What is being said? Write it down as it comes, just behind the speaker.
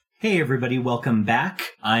Hey everybody, welcome back.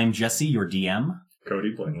 I'm Jesse, your DM.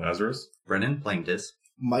 Cody playing Lazarus. Brennan playing Dis.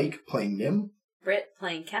 Mike playing Nim. Britt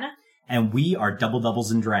playing Kenna. And we are Double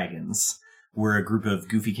Doubles and Dragons. We're a group of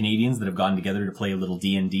goofy Canadians that have gotten together to play a little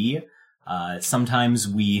D&D. Sometimes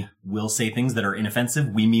we will say things that are inoffensive.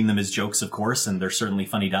 We mean them as jokes, of course, and they're certainly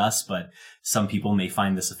funny to us, but some people may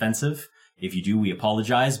find this offensive. If you do, we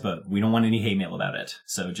apologize, but we don't want any hate mail about it.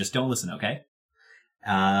 So just don't listen, okay?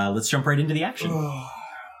 Let's jump right into the action.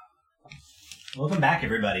 Welcome back,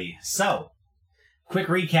 everybody. So, quick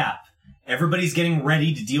recap. Everybody's getting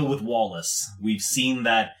ready to deal with Wallace. We've seen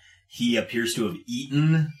that he appears to have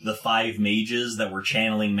eaten the 5 mages that were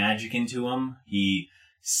channeling magic into him. He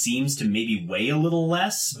seems to maybe weigh a little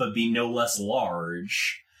less, but be no less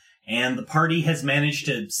large. And the party has managed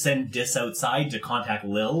to send Dis outside to contact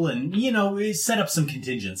Lil and, set up some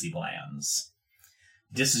contingency plans.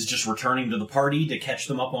 Dis is just returning to the party to catch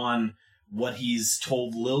them up on what he's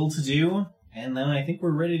told Lil to do. And then I think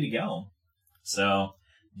we're ready to go. So,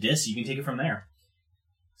 Dis, you can take it from there.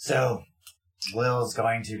 So, Lil's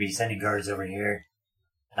going to be sending guards over here.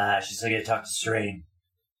 She's still going to talk to Strain.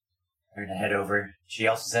 We're going to head over. She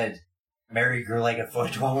also said Mary grew like a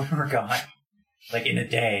foot while we were gone. Like in a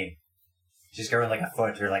day. She's growing like a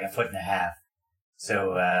foot or like a foot and a half. So,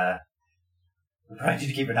 we probably need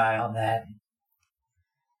to keep an eye on that.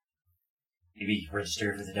 Maybe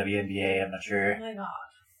register for the WNBA, I'm not sure. Oh my god.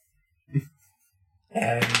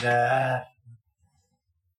 And,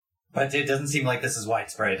 but it doesn't seem like this is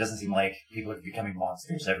widespread. It doesn't seem like people are becoming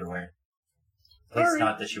monsters everywhere. At least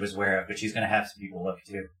not that she was aware of, but she's going to have some people look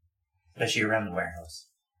too. Especially around the warehouse.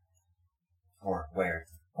 Or where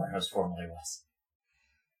the warehouse formerly was.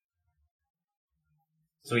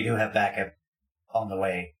 So we do have backup on the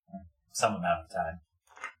way, some amount of time.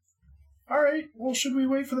 Alright, well, should we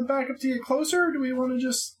wait for the backup to get closer, or do we want to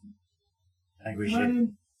just... I think we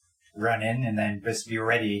should run in and then just be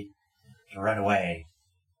ready to run away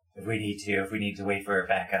if we need to wait for a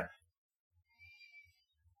backup.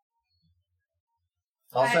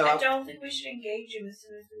 Also, I don't think we should engage him as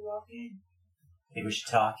soon as we walk in. I think we should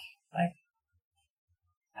talk. Like,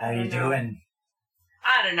 how you doing?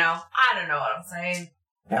 I don't know what I'm saying.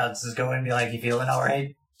 Yeah, let's just go in and be like, you feeling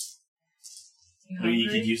alright? You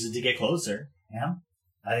could use it to get closer. Yeah.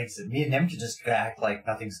 I think so. Me and Nim could just act like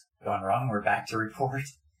nothing's gone wrong. We're back to report.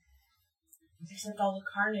 There's like all the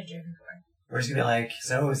carnage everywhere. We're just gonna be like,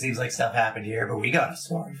 so it seems like stuff happened here, but we got a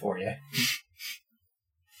story for you.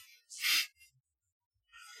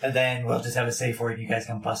 And then we'll just have a safe word and you guys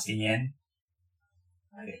come busting in.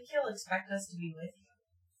 I think he'll expect us to be with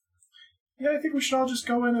you. Yeah, I think we should all just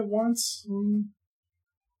go in at once. And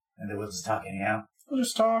then we'll just talk anyhow. We'll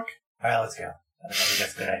just talk. Alright, let's go. I think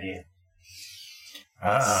that's a good idea.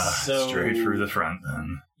 Straight through the front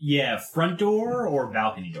then. Yeah, front door or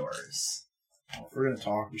balcony doors? Well, if we're going to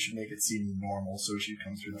talk, we should make it seem normal, so we should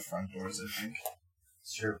come through the front doors, I think.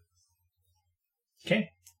 Sure.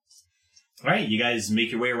 Okay. Alright, you guys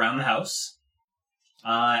make your way around the house.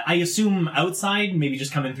 I assume outside, maybe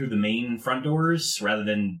just come in through the main front doors, rather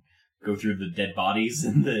than go through the dead bodies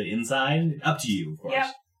in the inside. Up to you, of course.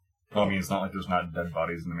 Yep. Well, I mean, it's not like there's not dead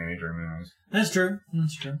bodies in the main atrium anyways. That's true.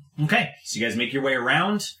 Okay, so you guys make your way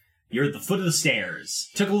around. You're at the foot of the stairs.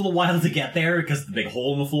 Took a little while to get there because of the big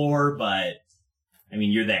hole in the floor, but, I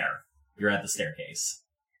mean, you're there. You're at the staircase.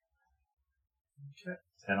 Okay.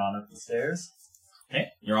 Head on up the stairs. Okay,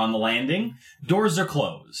 you're on the landing. Doors are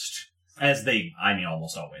closed. As they,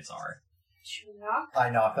 almost always are. Should we knock? I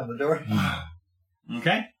knock on the door.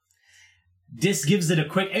 Okay. Dis gives it a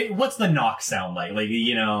quick... What's the knock sound like? Like,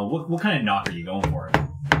 what kind of knock are you going for?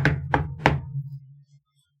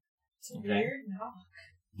 It's a weird knock.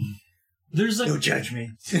 Don't judge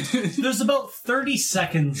me. There's about 30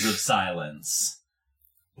 seconds of silence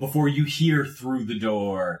before you hear through the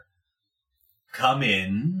door, "Come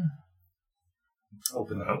in."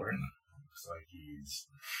 Open the door Looks like he's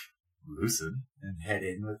lucid. and head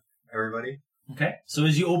in with everybody. Okay. So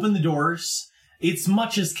as you open the doors, it's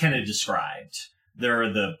much as Kenna described. There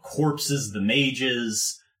are the corpses of the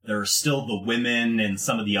mages. There are still the women and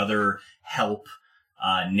some of the other help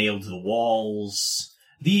nailed to the walls.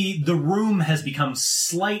 The room has become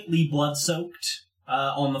slightly blood-soaked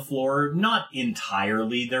on the floor. Not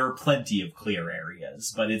entirely. There are plenty of clear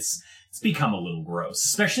areas, but it's become a little gross,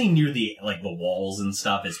 especially near the walls and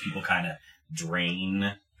stuff as people kind of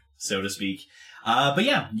drain, so to speak. But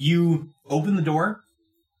yeah, you open the door,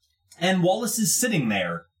 and Wallace is sitting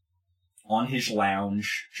there on his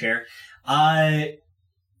lounge chair.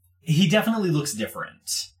 He definitely looks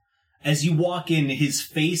different. As you walk in, his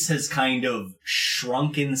face has kind of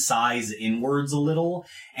shrunk in size inwards a little,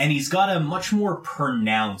 and he's got a much more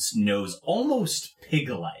pronounced nose, almost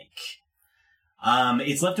pig-like.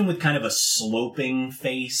 It's left him with kind of a sloping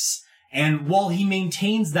face, and while he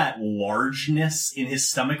maintains that largeness in his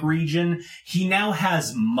stomach region, he now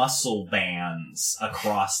has muscle bands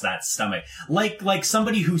across that stomach. Like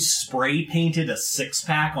somebody who spray painted a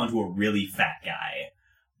six-pack onto a really fat guy.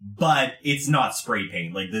 But it's not spray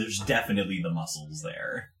paint. Like, there's definitely the muscles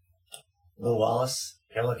there. Lil Wallace,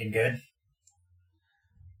 you're looking good.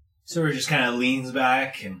 So he just kind of leans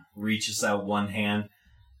back and reaches out one hand.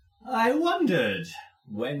 I wondered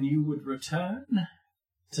when you would return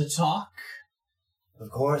to talk. Of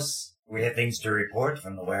course, we have things to report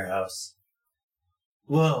from the warehouse.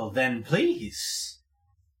 Well, then please,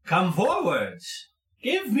 come forward.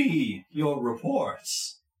 Give me your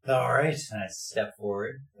reports. All right, and I step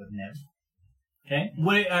forward with Nim. Okay.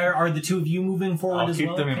 What are the two of you moving forward I'll as keep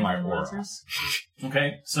well? them in my Canon aura. Lancers?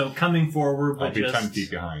 Okay, so coming forward, but I'll be just 10 feet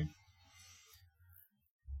behind.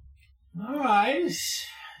 All right.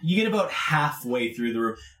 You get about halfway through the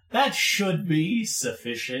room. That should be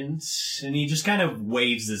sufficient. And he just kind of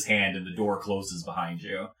waves his hand and the door closes behind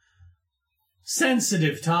you.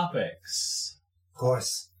 Sensitive topics. Of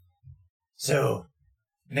course. So,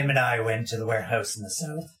 Nim and I went to the warehouse in the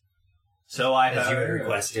south. So I As you had heard.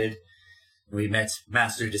 requested, we met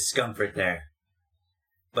Master Discomfort there.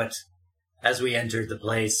 But as we entered the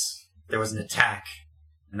place, there was an attack,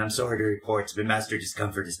 and I'm sorry to report, but Master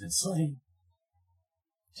Discomfort has been slain.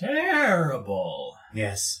 Terrible.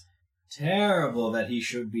 Yes, Terrible that he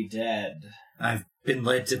should be dead. I've been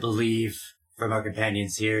led to believe from our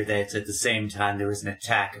companions here that at the same time there was an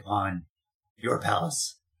attack upon your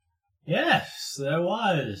palace. Yes, there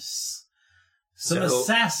was. Some So-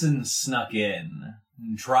 assassins snuck in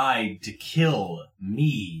and tried to kill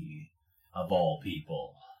me, of all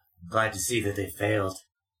people. Glad to see that they failed.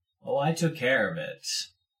 Oh, I took care of it.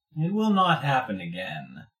 It will not happen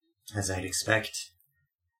again. As I'd expect.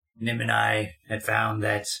 Nim and I had found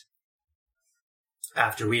that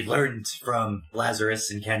after we learned from Lazarus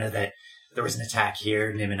and Kenna that there was an attack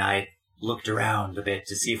here, Nim and I looked around a bit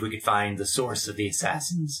to see if we could find the source of the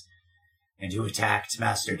assassins and who attacked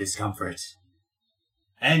Master Discomfort.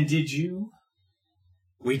 And did you?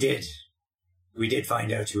 We did. We did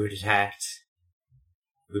find out who had attacked.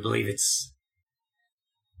 We believe it's...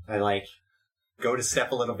 I go to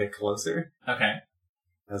step a little bit closer, Okay.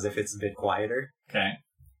 as if it's a bit quieter. Okay.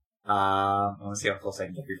 I want to see how close I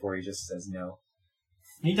can get before he just says no.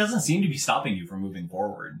 He doesn't seem to be stopping you from moving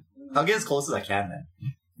forward. I'll get as close as I can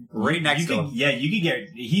then. Right next you to can, him. Yeah, you can get...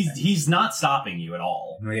 He's not stopping you at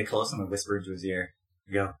all. When we get close, I'm going to whisper into his ear.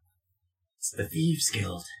 I go, it's the Thieves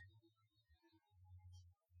Guild.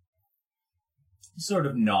 He sort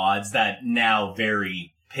of nods that now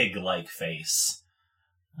very pig-like face.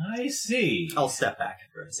 I see. I'll step back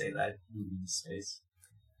after I say that. In space.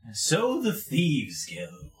 So the Thieves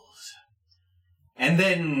Guild. And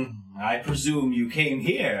then, I presume you came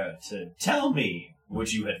here to tell me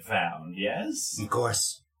what you had found, yes? Of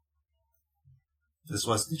course. This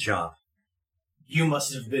was the job. You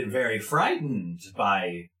must have been very frightened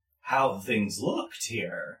by how things looked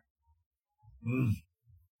here.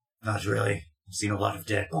 Not really. I've seen a lot of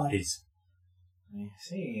dead bodies. I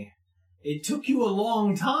see. It took you a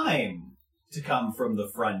long time to come from the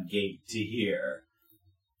front gate to here.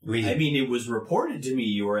 I mean, it was reported to me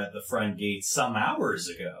you were at the front gate some hours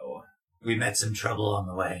ago. We met some trouble on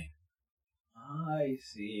the way. I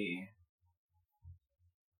see.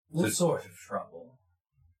 What sort of trouble?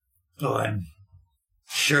 Oh, I'm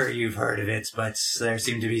sure you've heard of it, but there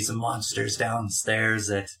seemed to be some monsters downstairs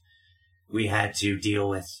that we had to deal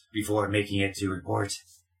with before making it to report.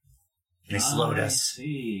 They slowed I us.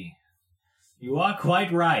 see. You are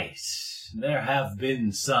quite right. There have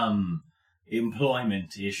been some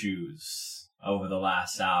employment issues over the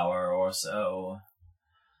last hour or so.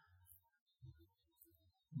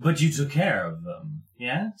 But you took care of them,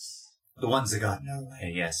 yes? The ones that got in our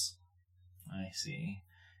way, yes. I see.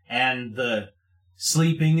 And the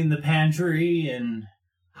sleeping in the pantry and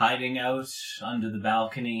hiding out under the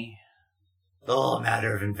balcony? All a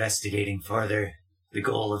matter of investigating further the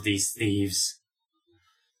goal of these thieves.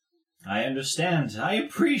 I understand. I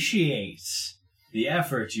appreciate the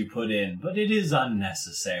effort you put in, but it is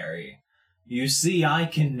unnecessary. You see, I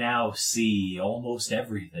can now see almost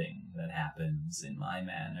everything that happens in my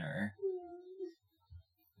manor.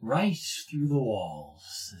 Right through the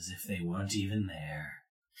walls, as if they weren't even there.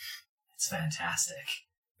 It's fantastic.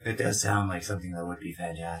 It does sound like something that would be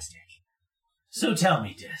fantastic. So tell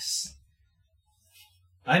me, Dis,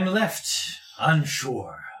 I'm left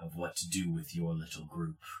unsure of what to do with your little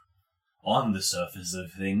group. On the surface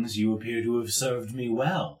of things, you appear to have served me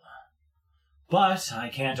well. But I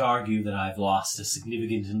can't argue that I've lost a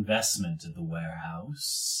significant investment at the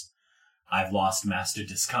warehouse. I've lost Master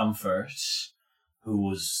Discomfort, who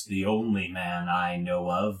was the only man I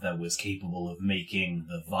know of that was capable of making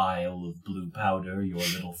the vial of blue powder your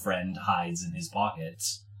little friend hides in his pocket.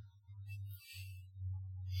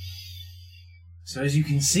 So as you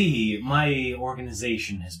can see, my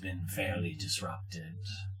organization has been fairly disrupted.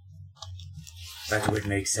 That would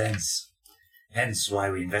make sense. Hence why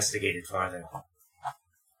we investigated farther.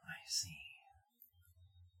 I see.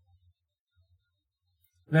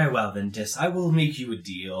 Very well then, Dis. I will make you a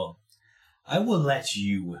deal. I will let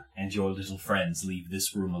you and your little friends leave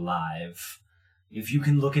this room alive if you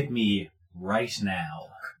can look at me right now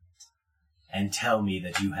and tell me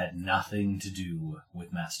that you had nothing to do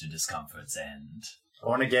with Master Discomfort's end. I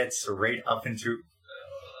want to get right up into...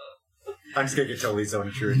 I'm just going to get totally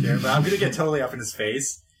zone truth here, but I'm going to get totally up in his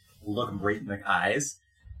face, look him right in the eyes.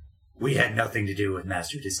 We had nothing to do with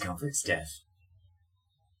Master Discomfort's death.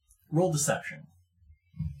 Roll deception.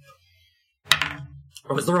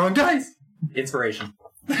 What was the wrong dice? Inspiration.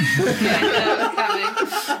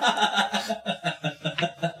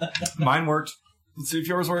 Mine worked. Let's see if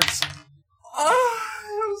yours works.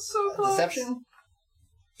 It was so close. Deception?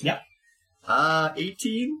 Yep.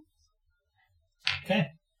 18? Okay.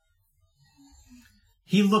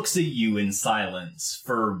 He looks at you in silence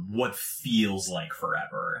for what feels like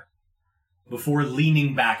forever, before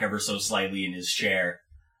leaning back ever so slightly in his chair.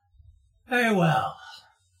 Very well.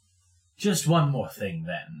 Just one more thing,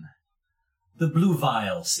 then. The blue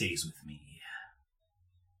vial stays with me.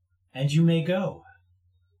 And you may go.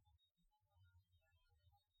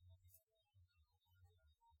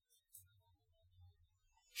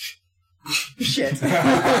 Shit.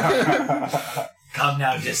 Come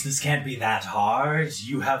now, Dis, this can't be that hard.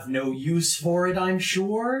 You have no use for it, I'm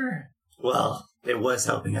sure. Well, it was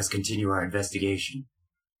helping us continue our investigation.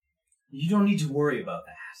 You don't need to worry about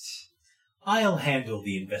that. I'll handle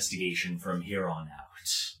the investigation from here on out.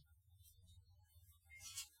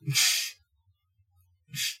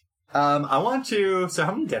 I want to... So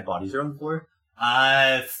how many dead bodies are on the floor?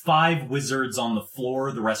 5 wizards on the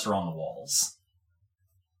floor, the rest are on the walls.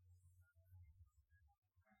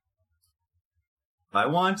 I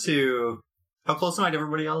want to... How close am I to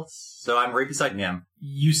everybody else? So I'm right beside Nim.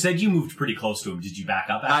 You said you moved pretty close to him. Did you back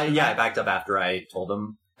up after Yeah, I that? backed up after I told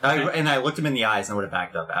him. Okay. And I looked him in the eyes and I would have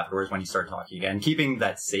backed up afterwards when he started talking again, keeping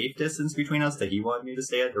that safe distance between us that he wanted me to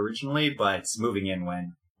stay at originally, but moving in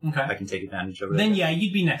when I Okay. can take advantage of it. Then, yeah,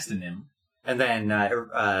 you'd be next to Nim. And then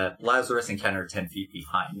Lazarus and Ken are 10 feet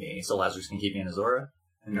behind me, so Lazarus can keep me in his aura.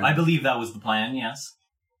 I believe that was the plan, yes.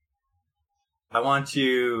 I want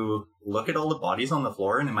to look at all the bodies on the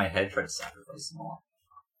floor and in my head try to sacrifice them all.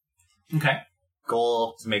 Okay.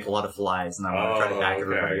 Goal to make a lot of flies, and I want to try to back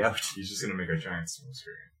everybody out. He's just gonna make a giant smoke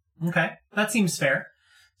screen. Okay. That seems fair.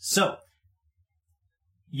 So,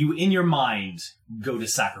 you, in your mind, go to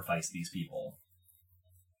sacrifice these people.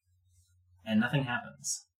 And nothing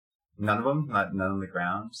happens. None of them? None on the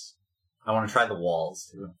grounds? I want to try the walls,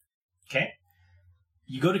 too. Okay.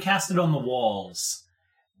 You go to cast it on the walls.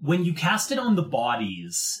 When you cast it on the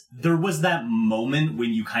bodies, there was that moment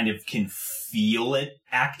when you kind of can feel it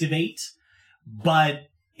activate, but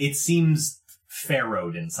it seems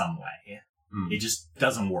pharaohed in some way. It just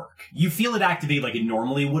doesn't work. You feel it activate like it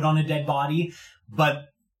normally would on a dead body, but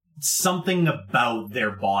something about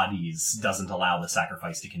their bodies doesn't allow the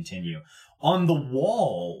sacrifice to continue. On the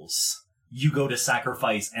walls, you go to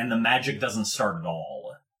sacrifice and the magic doesn't start at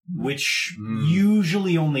all, which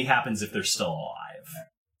usually only happens if they're still alive.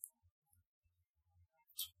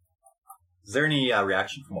 Is there any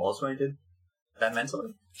reaction from Wallace when I did that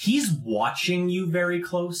mentally? He's watching you very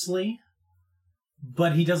closely,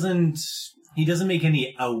 but he doesn't make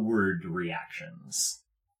any outward reactions.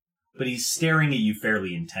 But he's staring at you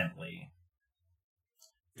fairly intently.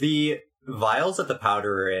 The vials that the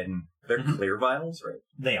powder are in, they're clear vials, right?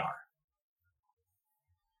 They are.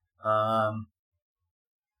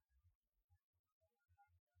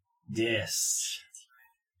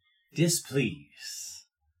 Please.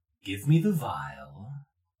 Give me the vial,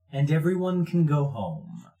 and everyone can go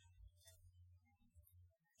home.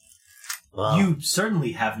 Well, You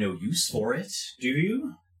certainly have no use for it, do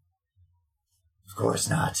you? of course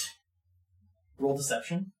not. Roll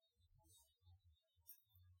deception.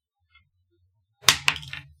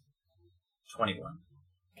 21.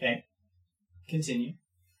 Okay. Continue.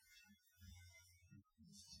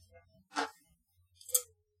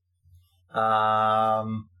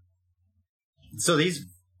 So these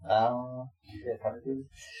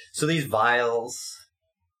vials.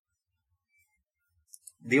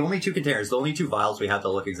 The only two vials we have that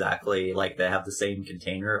look exactly like they have the same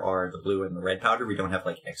container are the blue and the red powder. We don't have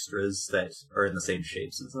like extras that are in the same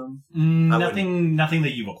shapes as them. Nothing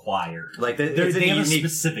that you've acquired. Like They have a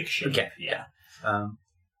specific shape. Okay. Yeah.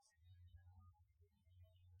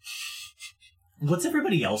 What's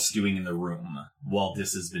everybody else doing in the room while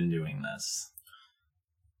Dis has been doing this?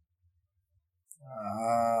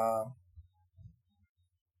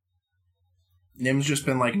 Nim's just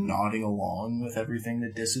been like nodding along with everything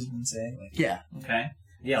that Dis has been saying. Like, yeah. Okay.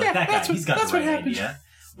 Yeah, like that guy. He's got the right idea.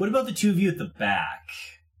 What about the two of you at the back?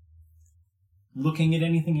 Looking at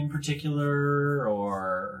anything in particular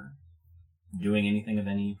or doing anything of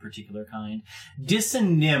any particular kind? Dis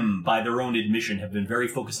and Nim, by their own admission, have been very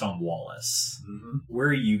focused on Wallace. Mm-hmm. Where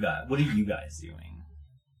are you guys? What are you guys doing?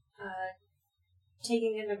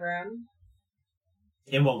 Taking in the room.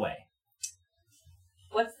 In what way?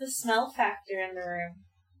 What's the smell factor in the room?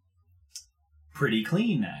 Pretty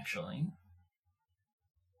clean, actually.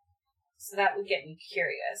 So that would get me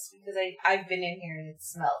curious, because I've been in here and it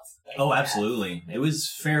smells like Oh, that. absolutely. It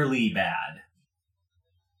was fairly bad.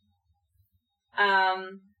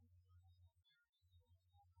 And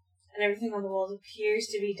everything on the walls appears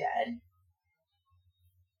to be dead.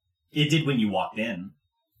 It did when you walked in.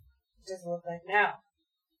 It doesn't look like now.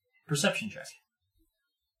 Perception check.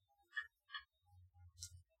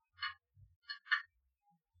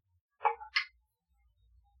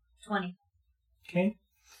 Okay.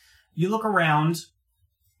 You look around.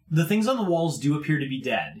 The things on the walls do appear to be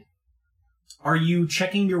dead. Are you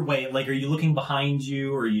checking your way? Like, are you looking behind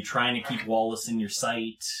you, or are you trying to keep Wallace in your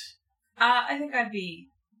sight? I think I'd be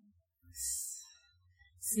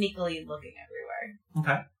sneakily looking everywhere.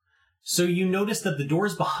 Okay. So you notice that the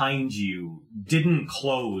doors behind you didn't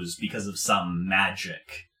close because of some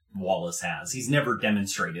magic Wallace has. He's never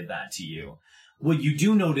demonstrated that to you. What you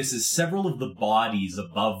do notice is several of the bodies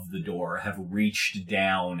above the door have reached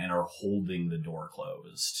down and are holding the door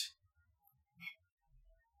closed.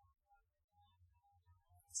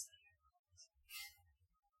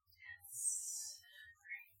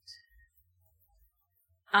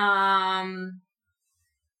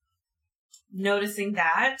 Noticing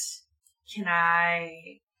that, can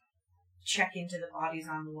I check into the bodies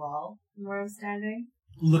on the wall where I'm standing?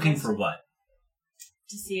 Looking for what?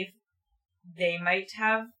 To see if they might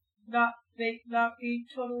have not be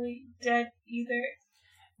totally dead either.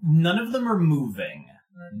 None of them are moving,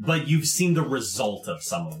 but you've seen the result of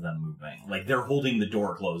some of them moving. Like, they're holding the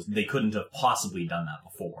door closed. They couldn't have possibly done that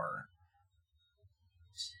before.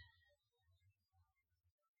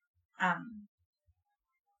 I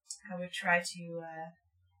would try to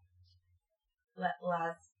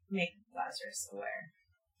make Lazarus aware.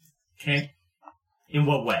 Okay. In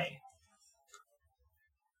what way?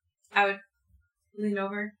 I would lean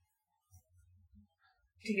over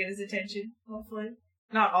to get his attention, hopefully.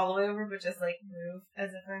 Not all the way over, but just like move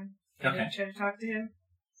as if I'm Okay. trying to talk to him.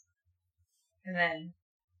 And then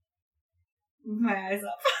move my eyes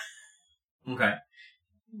up. Okay.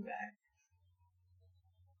 Back.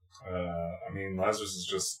 I mean, Lazarus is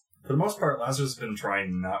just, for the most part, Lazarus has been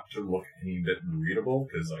trying not to look any bit readable,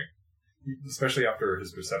 because, like, especially after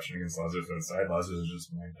his perception against Lazarus outside, Lazarus is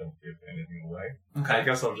just like, don't give anything away. Okay. I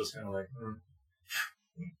guess I'll just kind of like,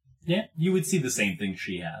 Yeah, you would see the same thing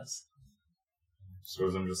she has. So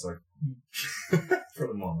I'm just like, for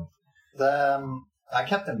the moment. I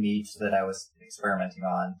kept the meat that I was experimenting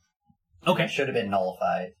on. Okay. It should have been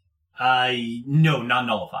nullified. No, not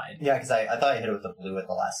nullified. Yeah, because I thought I hit it with the blue at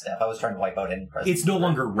the last step. I was trying to wipe out any presence. It's no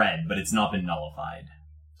longer red, but it's not been nullified.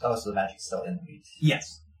 Oh, so the magic's still in the meat.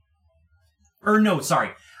 Yes. Or no,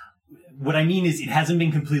 sorry. What I mean is it hasn't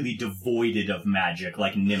been completely devoided of magic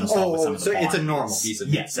like Nim saw with some of the so it's a bodies. normal piece of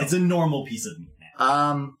meat. Yes, it's a normal piece of meat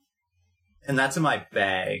now. And that's in my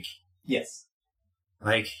bag. Yes.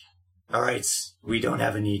 Like, alright, we don't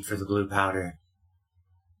have a need for the blue powder.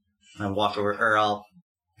 I walk over, or I'll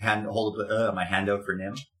hold my hand out for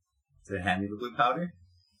Nim to hand me the blue powder.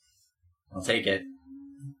 I'll take it.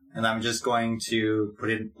 And I'm just going to put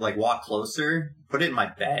it, like, walk closer, put it in my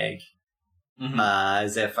bag. Mm-hmm.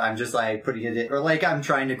 As if I'm just, like, putting it in, or like I'm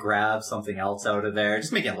trying to grab something else out of there.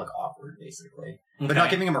 Just making it look awkward, basically. But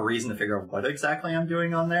not giving him a reason to figure out what exactly I'm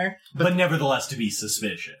doing on there. But nevertheless to be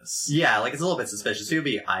suspicious. Yeah, like, it's a little bit suspicious. He'll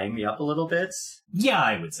be eyeing me up a little bit. Yeah,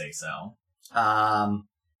 I would say so.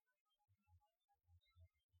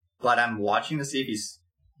 But I'm watching to see if he's,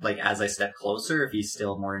 like, as I step closer, if he's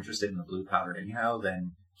still more interested in the blue powder anyhow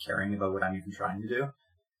than caring about what I'm even trying to do.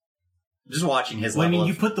 Just watching his Well, I level.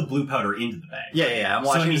 mean, you put the blue powder into the bag. Yeah. I'm So,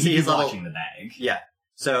 watching I mean, to see he's his level. watching the bag. Yeah.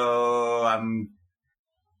 So I'm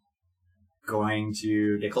going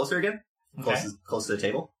to get closer again. Okay. Close to the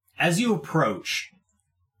table. As you approach,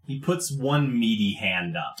 he puts one meaty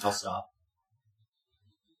hand up. I'll stop.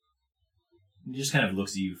 He just kind of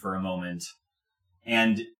looks at you for a moment.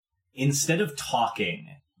 And instead of talking,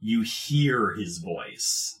 you hear his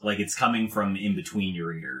voice. Like it's coming from in between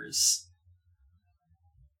your ears.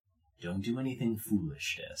 Don't do anything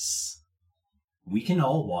foolish, Dis. We can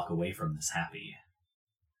all walk away from this happy.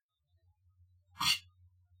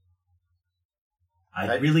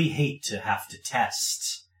 I'd really hate to have to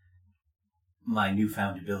test my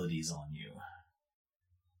newfound abilities on you.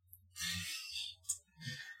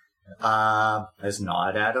 I just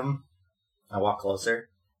nod at him. I walk closer.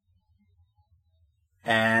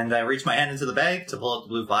 And I reach my hand into the bag to pull out the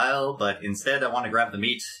blue vial, but instead I want to grab the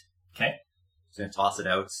meat. Okay. Just going to toss it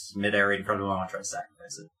out mid-air right in front of him. I want to try to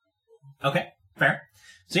sacrifice it. Okay, fair.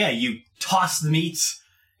 So yeah, you toss the meat,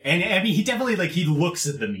 and I mean, he definitely, like, he looks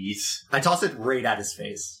at the meat. I toss it right at his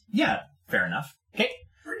face. Yeah, fair enough. Okay.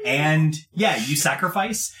 And yeah, you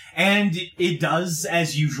sacrifice, and it does,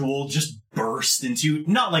 as usual, just burst into,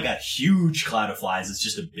 not like a huge cloud of flies, it's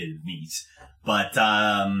just a bit of meat. But,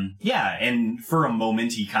 yeah, and for a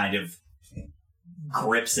moment he kind of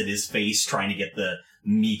grips at his face, trying to get the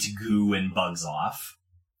meat goo and bugs off.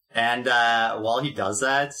 And while he does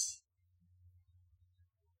that,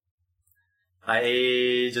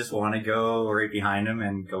 I just want to go right behind him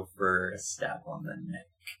and go for a stab on the neck.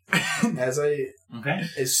 Okay.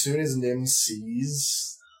 As soon as Nim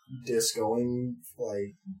sees Dis going,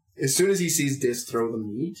 like, as soon as he sees Dis throw the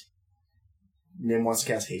meat, Nim wants to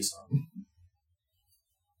cast haste on him.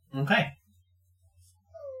 Okay.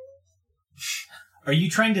 Are you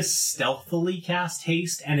trying to stealthily cast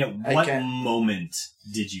haste? And at what moment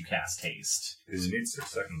did you cast haste? Because you need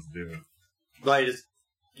 6 seconds to do it. But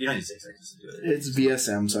you don't need 6 seconds to do it. It's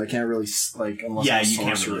VSM, so I can't really, like, unless I'm a you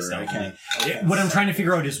can't sorcerer, really stealth. I can't. What I'm trying to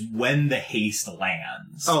figure out is when the haste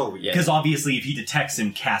lands. Oh, yeah. Because obviously if he detects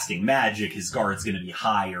him casting magic, his guard's going to be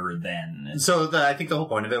higher than... So I think the whole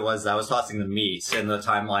point of it was I was tossing the meat, and the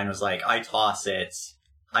timeline was like, I toss it,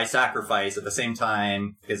 I sacrifice at the same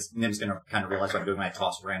time, because Nim's going to kind of realize what I'm doing when I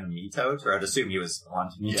toss random meat out, or I'd assume he was on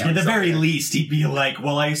to me. At the very least, he'd be like,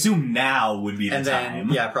 well, I assume now would be the and time.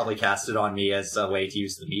 then, probably cast it on me as a way to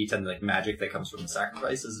use the meat and the magic that comes from the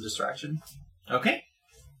sacrifice as a distraction. Okay.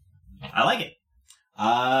 I like it.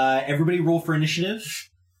 Everybody roll for initiative.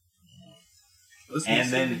 And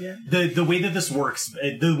then the way that this works,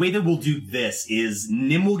 the way that we'll do this is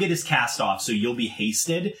Nim will get his cast off, so you'll be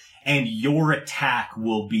hasted, and your attack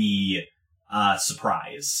will be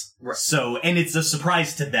surprise. Right. So, and it's a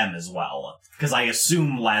surprise to them as well, because I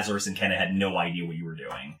assume Lazarus and Kenna had no idea what you were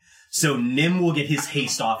doing. So Nim will get his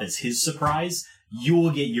haste off as his surprise. You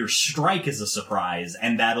will get your strike as a surprise,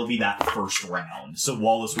 and that'll be that first round. So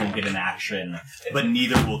Wallace won't get an action, but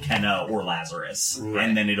neither will Kenna or Lazarus. Right.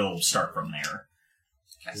 And then it'll start from there.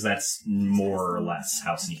 Because that's more or less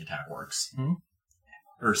how sneak attack works. Hmm?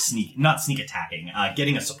 Or not sneak attacking,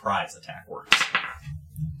 getting a surprise attack works.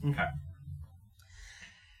 Okay.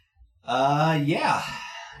 Yeah.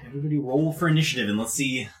 Everybody roll for initiative and let's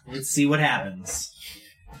see what happens.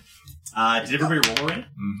 Did everybody roll already?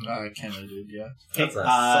 Canada did, yeah. Okay, That's a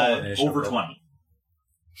solid initiative over roll. 20.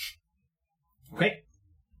 Okay.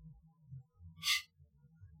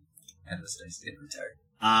 And this dice did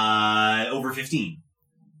retire. Over 15.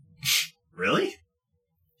 Really?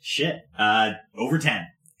 Shit. Over 10.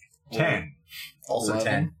 10. Also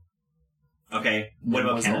 11. 10. Okay. What Nim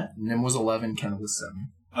about was Kenna? Nim was 11, Kenna was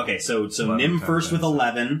 7. Okay, so 11, Nim 10, first 10. with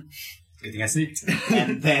 11, Good thing I sneaked.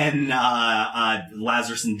 and then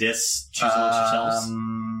Lazarus and Dis choose amongst yourselves.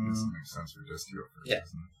 This makes sense for just you. Yeah.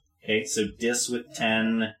 Okay, so Dis with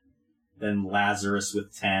 10, then Lazarus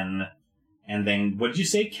with 10, and then what did you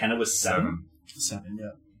say? Kenna was 7? 7,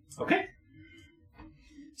 yeah. Okay.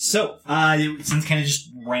 So, since Kenna just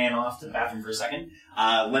ran off to the bathroom for a second,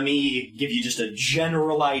 let me give you just a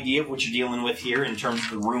general idea of what you're dealing with here in terms of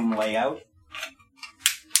the room layout.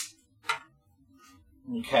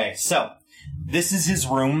 Okay, so this is his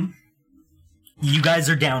room. You guys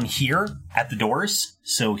are down here at the doors.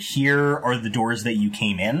 So here are the doors that you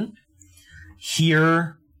came in.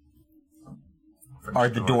 Here are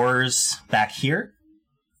the doors back here.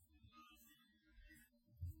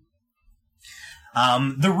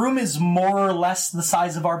 The room is more or less the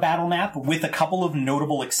size of our battle map, with a couple of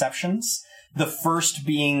notable exceptions. The first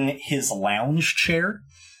being his lounge chair,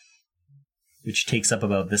 which takes up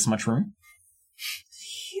about this much room.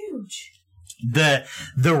 Huge. The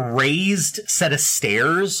raised set of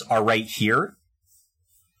stairs are right here.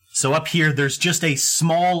 So up here, there's just a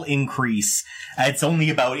small increase. It's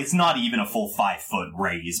not even a full 5-foot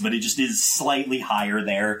raise, but it just is slightly higher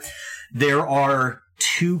there. There are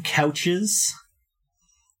 2 couches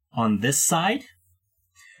on this side.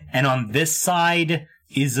 And on this side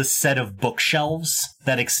is a set of bookshelves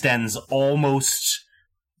that extends almost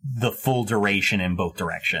the full duration in both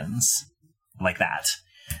directions. Like that.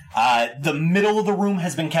 The middle of the room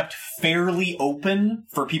has been kept fairly open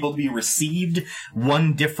for people to be received.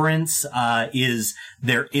 One difference is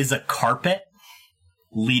there is a carpet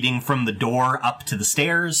leading from the door up to the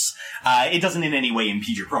stairs. It doesn't in any way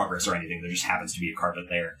impede your progress or anything. There just happens to be a carpet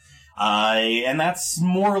there. And that's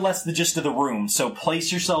more or less the gist of the room. So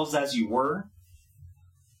place yourselves as you were.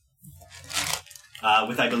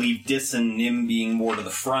 With, I believe, Dis and Nim being more to the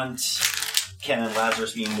front. Ken and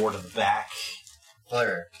Lazarus being more to the back.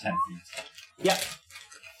 Or 10 feet. Yep.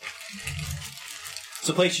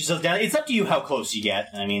 So place yourself down. It's up to you how close you get.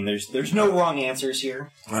 I mean, there's no wrong answers here.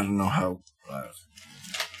 I don't know how.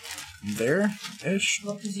 There-ish?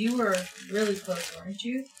 Well, because you were really close, weren't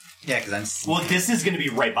you? Yeah, because I'm... Well, this is going to be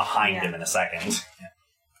right behind him in a second.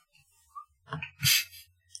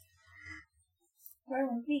 Where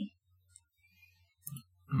were we?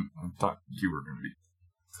 I thought you were going to be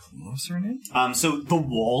closer, Nick? So the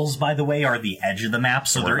walls, by the way, are the edge of the map,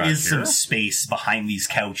 so there is some space behind these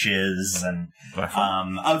couches, and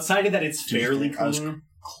outside of that, it's fairly clean.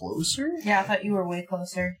 Closer? Yeah, I thought you were way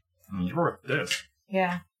closer. You were with this.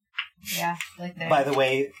 Yeah. Yeah, like that. By the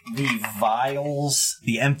way, the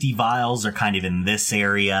empty vials are kind of in this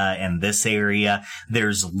area and this area.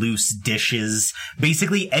 There's loose dishes.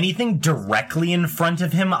 Basically, anything directly in front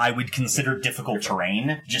of him I would consider difficult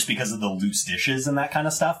terrain, just because of the loose dishes and that kind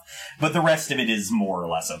of stuff. But the rest of it is more or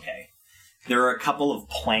less okay. There are a couple of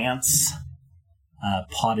plants,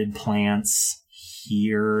 potted plants,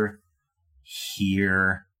 here,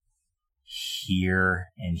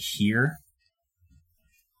 and here.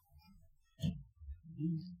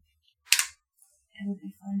 It would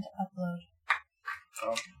be fun to upload.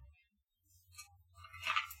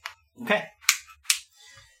 Okay.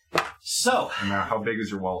 So. Now, how big is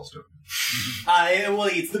your Wallace token? Well,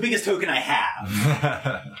 it's the biggest token I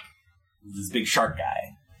have. This big shark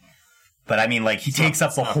guy. But I mean, like, he takes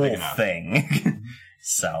up the whole thing.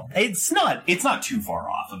 So, it's not too far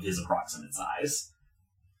off of his approximate size.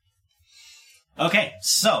 Okay,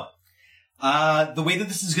 so. The way that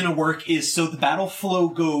this is going to work is, so the battle flow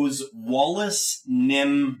goes Wallace,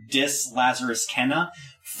 Nim, Dis, Lazarus, Kenna.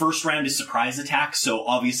 First round is surprise attack, so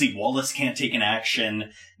obviously Wallace can't take an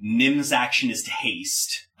action. Nim's action is to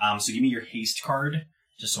haste. So give me your haste card,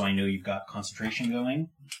 just so I know you've got concentration going.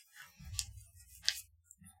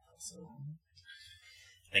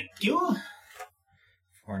 Thank you.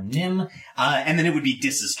 For Nim. And then it would be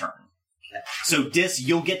Dis's turn. So, Dis,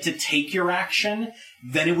 you'll get to take your action.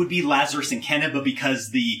 Then it would be Lazarus and Kenna, but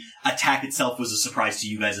because the attack itself was a surprise to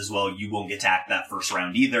you guys as well, you won't get to act that first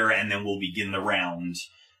round either, and then we'll begin the round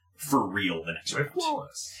for real the next round.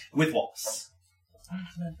 With Wallace.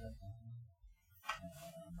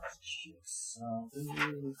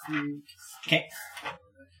 Okay.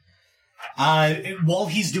 While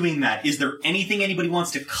he's doing that, is there anything anybody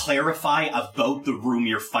wants to clarify about the room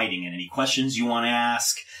you're fighting in? Any questions you want to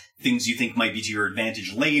ask? Things you think might be to your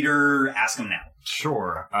advantage later? Ask them now.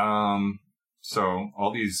 Sure. So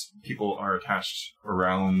all these people are attached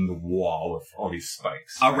around the wall with all these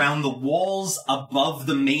spikes. Around the walls, above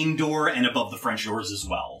the main door, and above the French doors as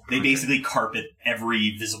well. They basically carpet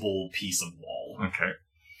every visible piece of wall. Okay.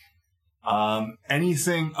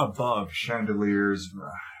 Anything above chandeliers,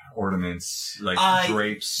 ornaments, like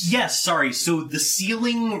drapes? Yes, sorry. So the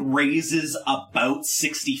ceiling raises about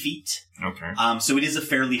 60 feet. Okay. So it is a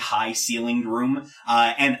fairly high ceilinged room.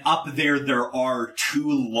 And up there are 2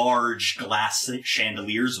 large glass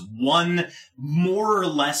chandeliers. One more or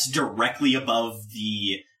less directly above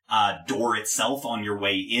the door itself on your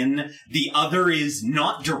way in. The other is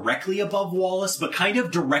not directly above Wallace, but kind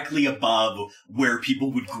of directly above where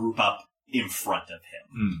people would group up in front of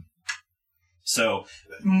him. So,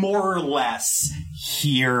 more or less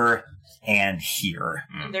here and here.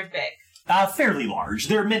 They're big. Fairly large.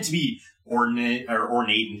 They're meant to be ornate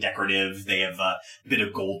and decorative. They have a bit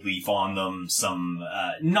of gold leaf on them. Some,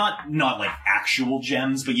 not like actual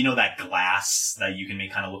gems, but you know that glass that you can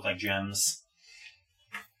make kind of look like gems.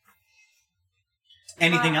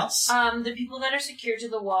 Anything else? The people that are secured to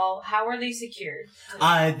the wall, how are they secured?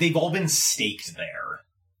 They've all been staked there.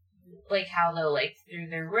 Like how though? Like through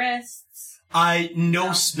their wrists?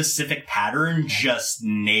 No specific pattern, just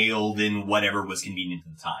nailed in whatever was convenient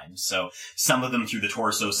at the time. So some of them through the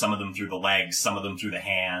torso, some of them through the legs, some of them through the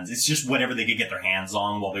hands. It's just whatever they could get their hands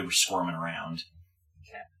on while they were squirming around.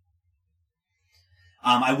 Okay.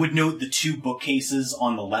 I would note the 2 bookcases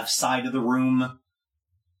on the left side of the room.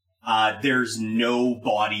 There's no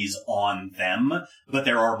bodies on them, but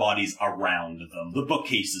there are bodies around them. The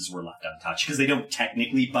bookcases were left untouched because they don't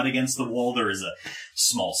technically butt against the wall. There is a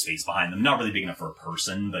small space behind them. Not really big enough for a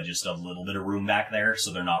person, but just a little bit of room back there,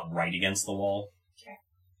 so they're not right against the wall. Okay.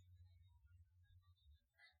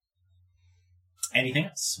 Anything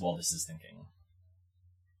else while this is thinking?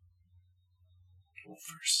 Well,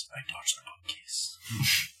 first, I dodged the bookcase.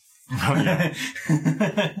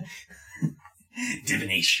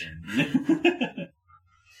 Divination.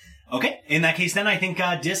 Okay, in that case then, I think,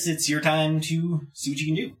 Dis, it's your time to see what you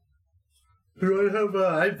can do. Do I have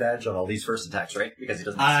advantage on all these first attacks, right? Because he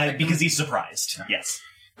doesn't expect Because he's surprised. Yes.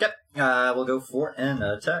 Yep. We'll go for an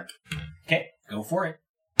attack. Okay, go for it.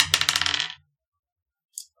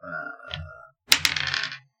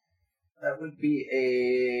 That would be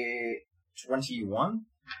a 21.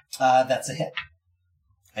 That's a hit.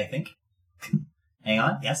 I think. Hang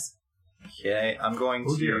on, yes. Okay, I'm going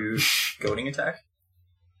to goading attack.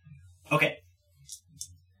 Okay.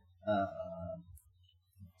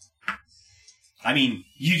 I mean,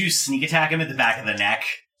 you do sneak attack him at the back of the neck.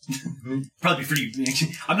 Probably pretty...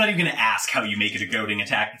 I'm not even going to ask how you make it a goading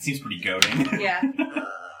attack. It seems pretty goading. Yeah.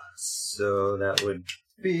 So that would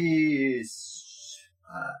be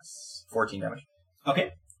 14 damage.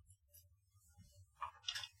 Okay.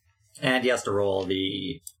 And he has to roll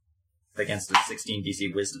against the 16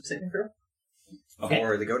 DC Wisdom saving throw. Okay.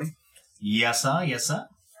 For the goading. Yes, sir. Yes, sir.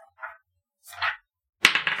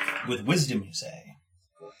 With wisdom, you say.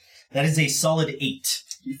 That is a solid 8.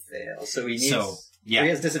 He fails. So he needs... So, yeah. He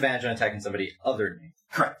has disadvantage on attacking somebody other than me.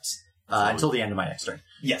 Correct. Until the end of my next turn.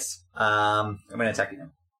 Yes. I'm going to attack you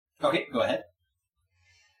now. Okay, go ahead.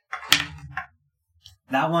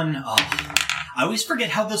 That one, I always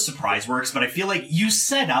forget how the surprise works, but I feel like you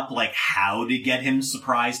set up, like, how to get him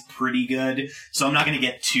surprised pretty good, so I'm not going to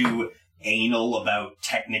get too anal about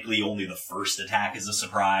technically only the first attack is a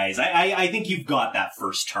surprise. I think you've got that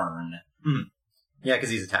first turn. Mm. Yeah,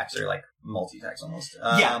 because these attacks are, like, multi-attacks almost.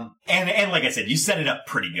 Yeah, and like I said, you set it up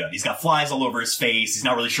pretty good. He's got flies all over his face, he's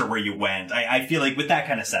not really sure where you went. I feel like with that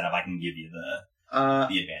kind of setup, I can give you the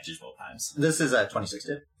advantage both times. This is a 26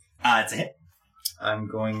 hit. It's a hit. I'm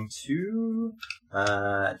going to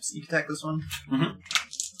sneak attack this one. Mm-hmm.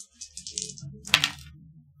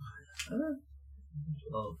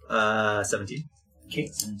 17. Okay,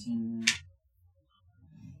 17.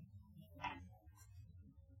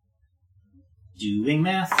 Doing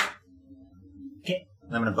math. Okay.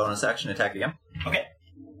 I'm going to bonus action attack again. Okay.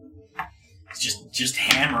 It's just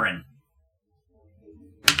hammering.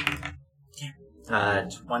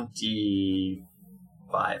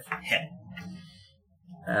 25. Hit.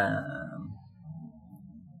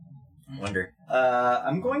 Wonder.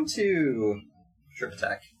 I'm going to trip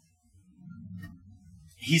attack.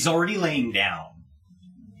 He's already laying down.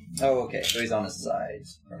 Oh, okay. So he's on his side.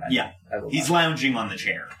 Yeah. He's lounging on the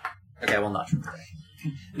chair. Okay, I will not trip attack.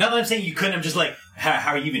 Not that I'm saying you couldn't have just like,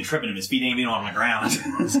 how are you even tripping him? His feet ain't even on the ground.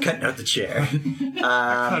 He's cutting out the chair.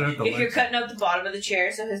 If you're cutting out the bottom of the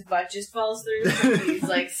chair so his butt just falls through, so he's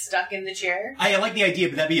like stuck in the chair. I like the idea,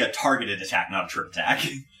 but that'd be a targeted attack, not a trip attack.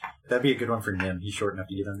 That'd be a good one for Nim. He's short enough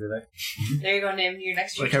to get under there. There you go, Nim. Your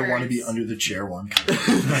next few Like, turns. I want to be under the chair one.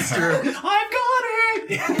 That's true. I've got it!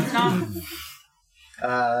 It's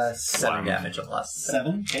not. 7 damage on the last attack.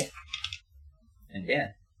 7? Okay. And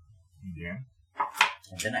yeah. Yeah.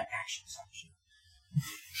 And then I action such.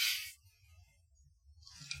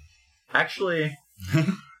 Actually.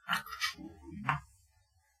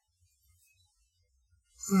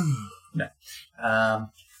 No.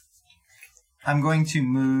 I'm going to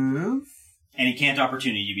move. And he can't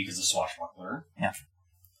opportunity because of Swashbuckler. Yeah.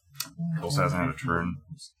 He also hasn't had a turn.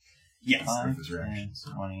 Yes. 5, his reaction.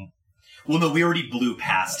 10, 20. Well, no, we already blew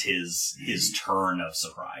past his turn of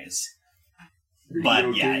surprise.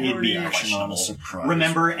 But yeah, it'd be Reaction on a questionable. surprise.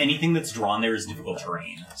 Remember, anything that's drawn there is difficult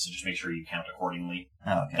terrain, so just make sure you count accordingly.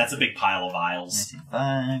 Oh, okay. That's a big pile of vials.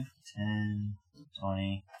 5, 10,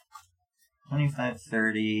 20, 25,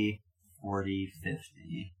 30, 40,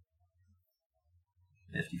 50,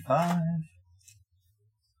 55.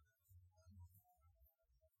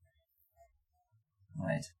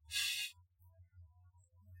 Wait.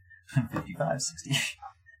 55, 60.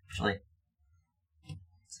 Actually,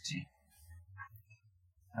 60.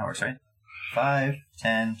 That works, right? 5,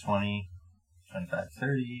 10, 20, 25,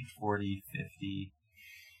 30, 40, 50,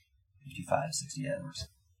 55, 60 hours.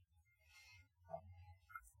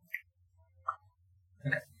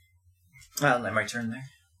 Well, then my turn there.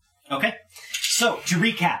 Okay. So, to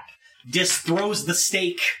recap, Dis throws the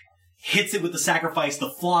stake, hits it with the sacrifice, the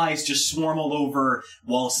flies just swarm all over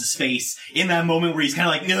Wallace's face. In that moment where he's kind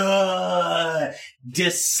of like, ugh,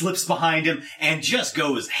 Dis slips behind him and just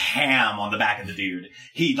goes ham on the back of the dude.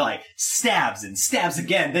 He, stabs and stabs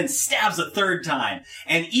again, then stabs a third time.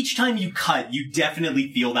 And each time you cut, you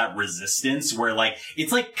definitely feel that resistance where,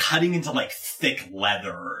 it's like cutting into, thick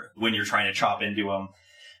leather when you're trying to chop into him.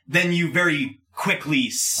 Then you very quickly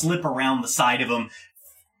slip around the side of him,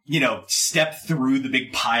 step through the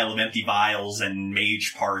big pile of empty vials and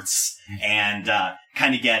mage parts and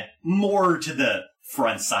kind of get more to the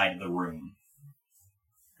front side of the room.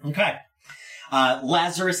 Okay.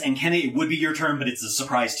 Lazarus and Kenna, it would be your turn, but it's a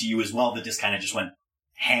surprise to you as well that this kind of just went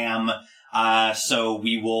ham. So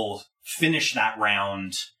we will finish that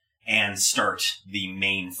round and start the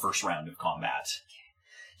main first round of combat.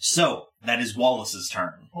 So, that is Wallace's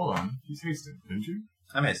turn. Hold on. You tasted, didn't you?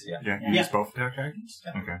 I missed, yeah. Yeah, you used both attack actions?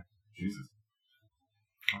 Yeah. Okay. Jesus.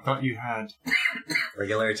 I thought you had...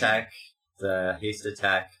 Regular attack, the haste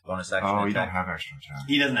attack, bonus action attack. Oh, you don't have extra attack.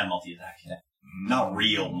 He doesn't have multi-attack. Yeah. Not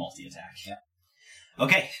real multi-attack. Yeah.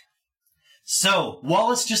 Okay. So,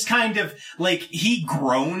 Wallace just kind of, he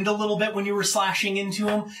groaned a little bit when you were slashing into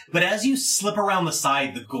him, but as you slip around the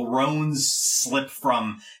side, the groans slip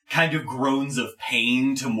from kind of groans of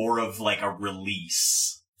pain to more of, a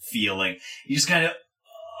release feeling. You just kind of,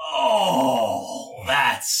 oh,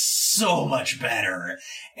 that's so much better.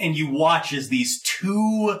 And you watch as these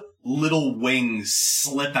two little wings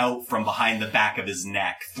slip out from behind the back of his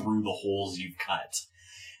neck through the holes you've cut.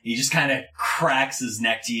 He just kind of cracks his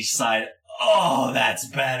neck to each side. Oh, that's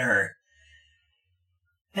better.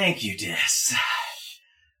 Thank you, Dis.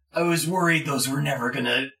 I was worried those were never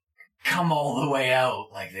gonna come all the way out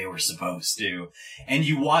like they were supposed to. And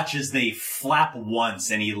you watch as they flap once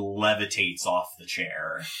and he levitates off the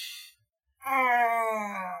chair.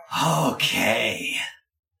 Okay.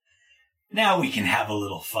 Now we can have a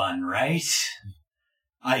little fun, right?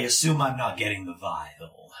 I assume I'm not getting the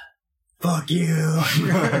vial. Fuck you!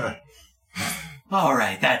 All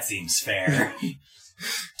right, that seems fair.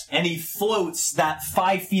 And he floats that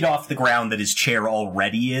 5 feet off the ground that his chair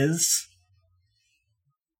already is.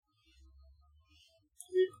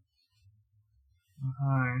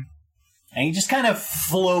 Hi. And he just kind of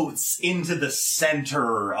floats into the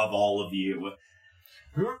center of all of you.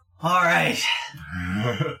 All right.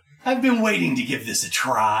 I've been waiting to give this a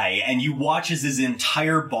try, and you watch as his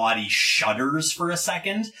entire body shudders for a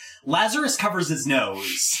second. Lazarus covers his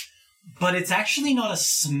nose. But it's actually not a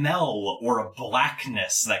smell or a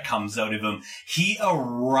blackness that comes out of him. He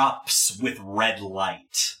erupts with red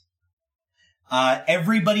light.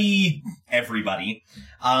 Everybody,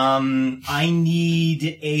 I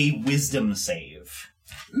need a wisdom save.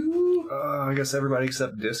 I guess everybody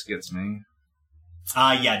except Dis gets me.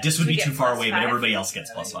 Yeah, Dis would We be get too far plus away, but 5. everybody else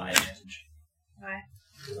gets plus 5. Why?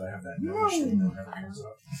 Because I have that knowledge thing that never comes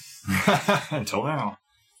up. Until now.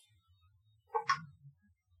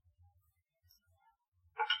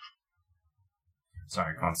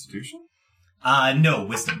 Sorry, Constitution? No,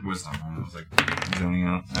 wisdom. Wisdom. I was zoning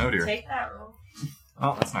out. Oh dear. Take that roll.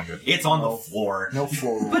 Oh, that's not good. It's on the floor. No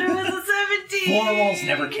floor roll. But it was a 17! Floor rolls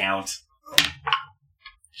never count.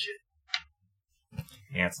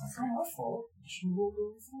 Yeah, it's not It's not my fault. She rolled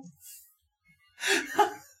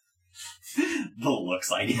The looks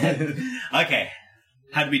I get. Okay.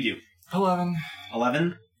 How did we do? 11.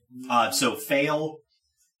 11? So fail.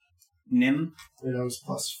 Nim? Wait, I was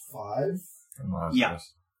plus 5. From Lazarus. Yeah.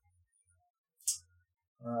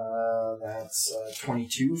 That's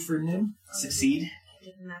 22 for Nim. Succeed. I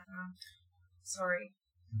did the math wrong. Sorry.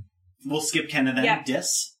 We'll skip Kenna then. Yeah.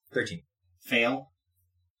 Dis. 13. Fail.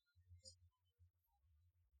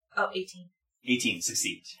 Oh, 18. 18.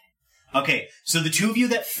 Succeed. Okay, so the two of you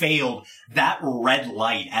that failed, that red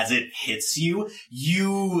light, as it hits you,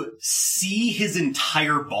 you see his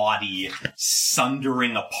entire body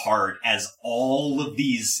sundering apart as all of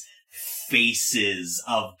these faces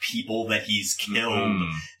of people that he's killed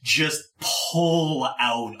just pull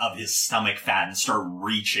out of his stomach fat and start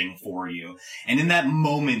reaching for you. And in that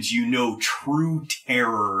moment, you know true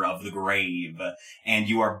terror of the grave, and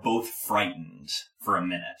you are both frightened for a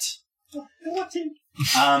minute.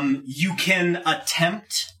 You can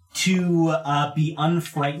attempt to be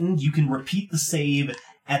unfrightened. You can repeat the save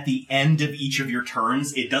at the end of each of your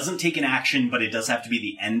turns. It doesn't take an action, but it does have to be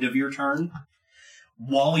the end of your turn.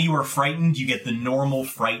 while you are frightened, you get the normal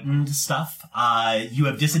frightened stuff. You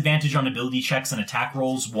have disadvantage on ability checks and attack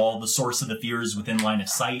rolls while the source of the fear is within line of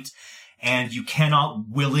sight, and you cannot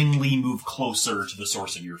willingly move closer to the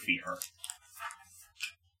source of your fear.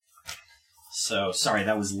 So, sorry,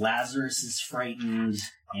 that was Lazarus is frightened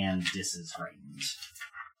and Dis is frightened.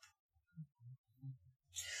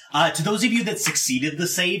 To those of you that succeeded the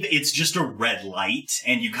save, it's just a red light,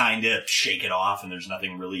 and you kind of shake it off, and there's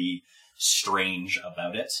nothing really strange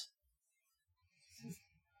about it.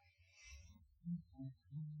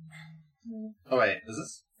 Oh wait, is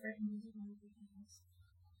this?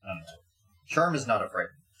 Charm is not a fright.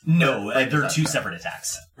 No, they're two separate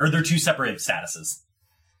attacks. Or they're two separate statuses.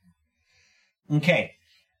 Okay.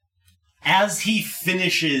 As he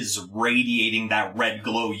finishes radiating that red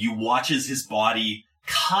glow, you watch as his body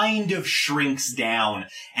kind of shrinks down,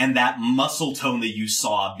 and that muscle tone that you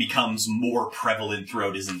saw becomes more prevalent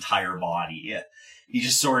throughout his entire body. He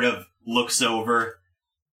just sort of looks over.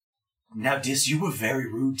 Now, Dis, you were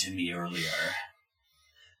very rude to me earlier,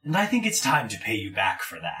 and I think it's time to pay you back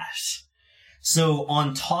for that. So,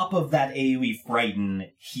 on top of that AoE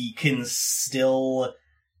Frighten, he can still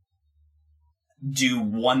do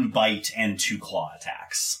 1 bite and 2 claw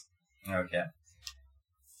attacks. Okay.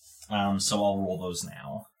 So I'll roll those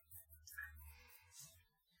now.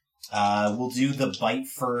 We'll do the bite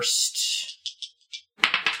first,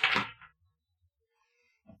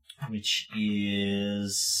 which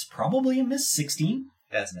is probably a miss, 16.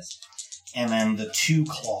 That's a miss. And then the 2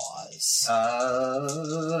 claws.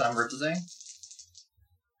 I'm representing?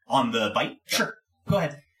 On the bite? Yeah. Sure. Go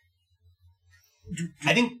ahead.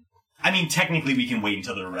 Technically we can wait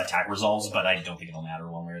until the attack resolves, but I don't think it'll matter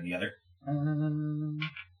one way or the other.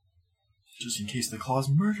 Just in case the claws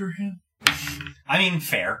murder him.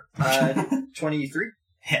 Fair. 23.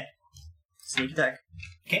 Hit. Sneak attack.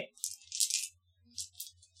 Okay.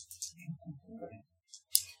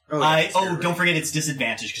 Don't forget it's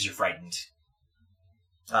disadvantage because you're frightened.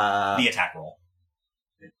 The attack roll.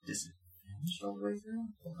 Disadvantage all the way through?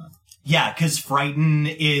 Hold on. Yeah, because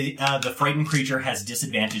the frightened creature has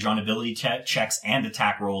disadvantage on ability checks and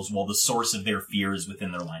attack rolls while the source of their fear is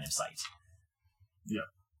within their line of sight. Yeah.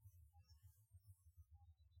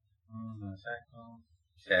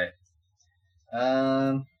 Okay.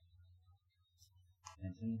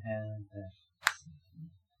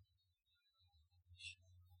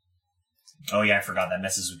 Oh yeah, I forgot that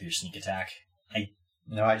messes with your sneak attack.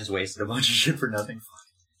 No, I just wasted a bunch of shit for nothing.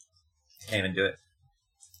 Can't even do it.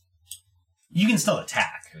 You can still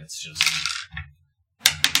attack. It's just...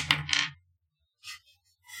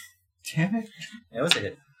 Damn it. It was a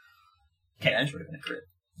hit. Okay, that would have been a crit.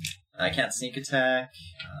 I can't sneak attack.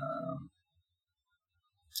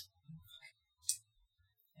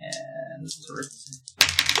 And this is a rip.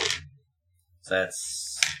 So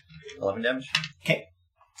that's 11 damage. Okay.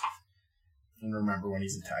 And remember, when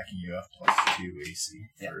he's attacking, you have +2 AC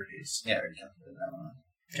for haste. Yeah, I already calculated that one.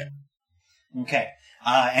 Okay. Okay.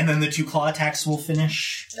 And then the 2 claw attacks will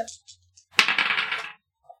finish.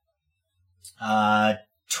 Yep.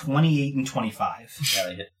 28 and 25. Yeah,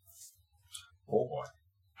 they hit. Oh boy.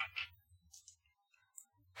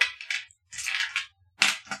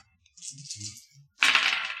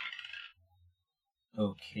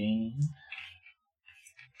 Okay.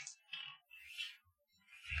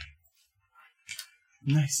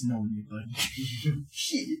 Nice knowing you, buddy.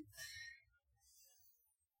 Shit.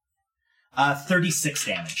 36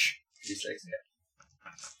 damage. 36,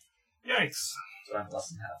 yeah. Yikes. So I'm less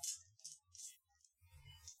than half.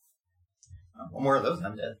 One more of those and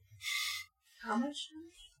I'm dead. How much?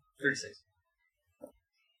 36.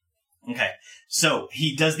 Okay, so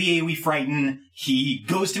he does the AoE Frighten, he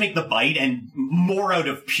goes to make the bite, and more out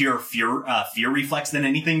of pure fear reflex than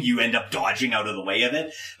anything, you end up dodging out of the way of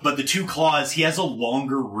it. But the 2 claws, he has a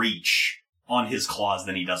longer reach on his claws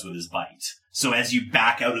than he does with his bite. So as you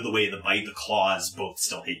back out of the way of the bite, the claws both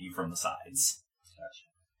still hit you from the sides.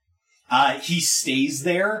 Gotcha. He stays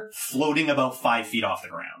there, floating about 5 feet off the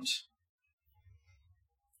ground.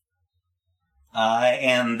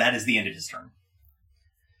 And that is the end of his turn.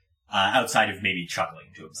 Outside of maybe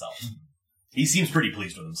chuckling to himself. He seems pretty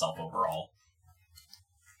pleased with himself overall.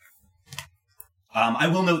 I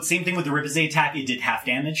will note, same thing with the Ripazay attack, it did half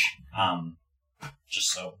damage.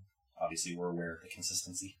 Just so, obviously, we're aware of the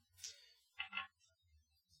consistency.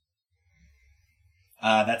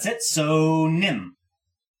 That's it, so Nim.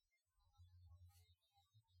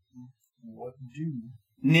 What do?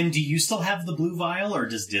 Nim, do you still have the blue vial, or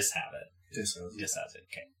does Dis have it? Dis has it. Dis has it,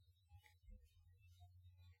 okay.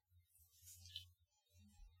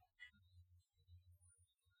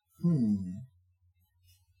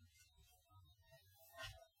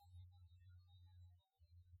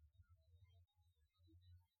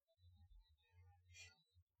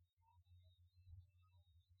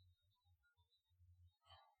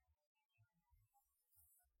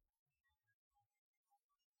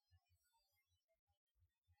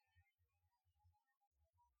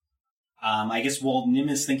 I guess while Nim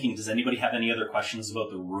is thinking, does anybody have any other questions about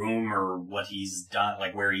the room or what he's done,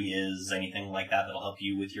 like where he is, anything like that that'll help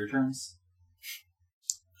you with your turns?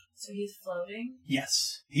 So he's floating?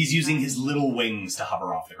 Yes. He's using his little wings to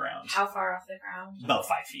hover off the ground. How far off the ground? About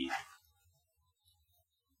 5 feet.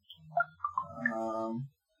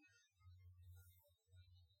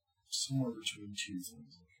 Somewhere between two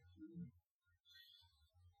things.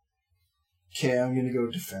 Okay, I'm gonna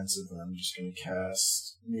go defensive then. I'm just gonna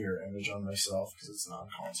cast Mirror Image on myself because it's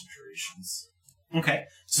non-concentrations. Okay.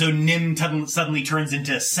 So Nim suddenly turns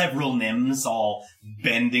into several Nims, all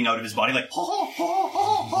bending out of his body like, ho, ho, ho,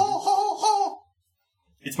 ho, ho, ho, ho.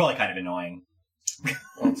 It's probably kind of annoying.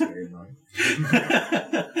 Oh, it's very annoying.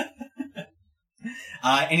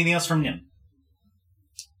 Anything else from Nim?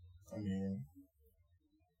 I mean,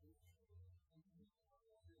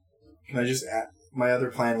 can I just add? My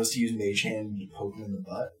other plan was to use Mage Hand to poke him in the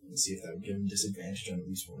butt and see if that would give him disadvantage on at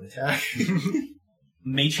least one attack.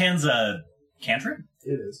 Mage Hand's a cantrip?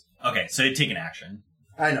 It is. Okay, so it'd take an action.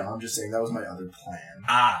 I know, I'm just saying that was my other plan.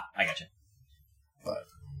 Ah, I gotcha. But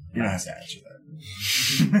you don't have to answer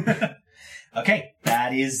that. Okay,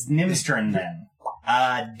 that is Nim's turn then.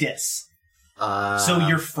 Dis. So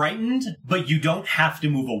you're frightened, but you don't have to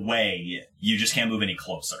move away. You just can't move any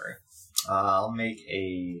closer. I'll make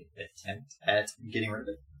a attempt at getting rid of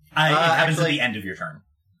it. It happens actually- at the end of your turn.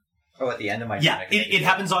 Oh, at the end of my turn. Yeah, I can make it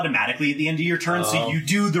happens automatically at the end of your turn, so Oh. you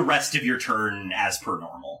do the rest of your turn as per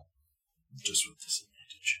normal. Just with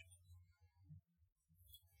disadvantage.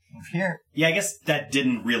 Move here. Yeah, I guess that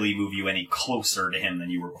didn't really move you any closer to him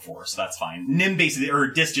than you were before, so that's fine. Nim basically, or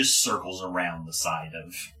Dis just circles around the side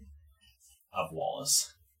of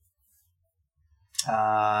Wallace.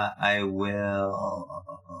 I will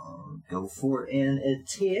go for an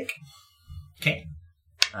attack. Okay.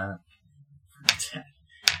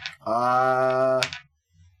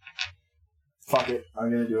 Fuck it.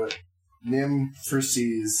 I'm gonna do it. Nim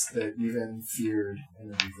foresees that even feared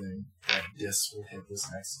and everything, that Dis will hit this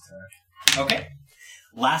next attack. Okay.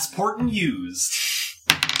 Last Portent used.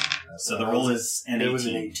 So the roll is an 18. It was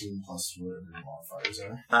an 18 plus whatever the modifiers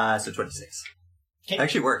are. So 26. Okay.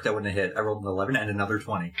 Actually worked. I wouldn't have hit. I rolled an 11 and another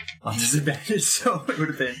 20 on disadvantage, so it would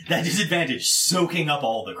have been. That disadvantage soaking up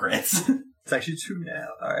all the crits. It's actually 2 now.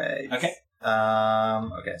 All right. Okay.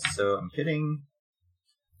 Okay. So I'm hitting.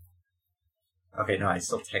 Okay, no, I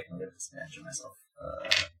still technically have disadvantage on myself.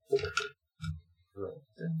 Roll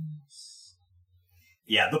this.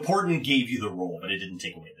 Yeah, the Portent gave you the roll, but it didn't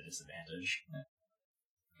take away the disadvantage.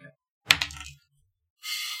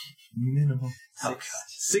 Minimum. Oh,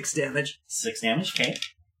 6 damage. 6 damage, okay.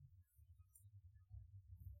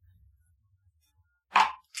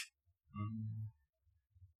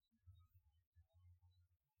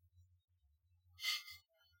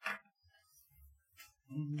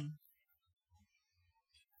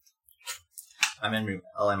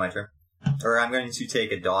 I'll end my turn. Or I'm going to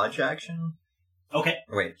take a dodge action. Okay.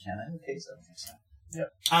 Wait, can I? Okay, so I don't think so.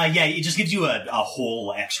 Yeah, it just gives you a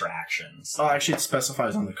whole extra action. So. Oh, actually, it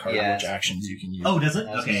specifies on the card Yeah. which actions you can use. Oh, does it?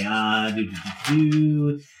 Okay.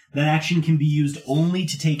 That action can be used only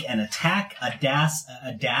to take an attack, a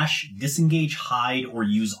dash, disengage, hide, or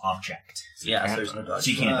use object. Yeah, so there's no dodge.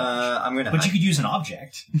 So you can't dodge. I'm going to But hide. you could use an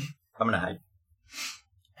object. I'm going to hide.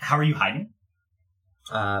 How are you hiding?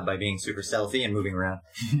 By being super stealthy and moving around.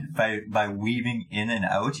 by weaving in and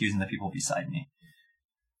out using the people beside me.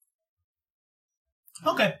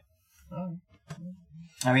 Okay.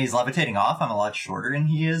 I mean, he's levitating off. I'm a lot shorter than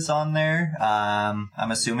he is on there.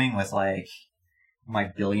 I'm assuming with like my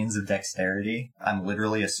billions of dexterity, I'm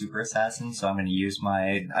literally a super assassin. So I'm going to use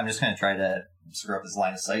I'm just going to try to screw up his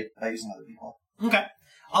line of sight by using other people. Okay.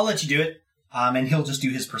 I'll let you do it. And he'll just do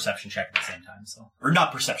his perception check at the same time. So, or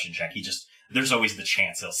not perception check. There's always the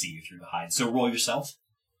chance he'll see you through the hide. So roll yourself.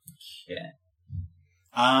 Yeah.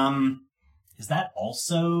 Is that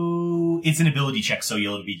also? It's an ability check, so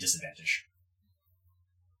it'll be disadvantage.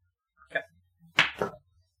 Do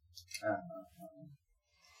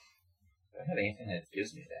I have anything that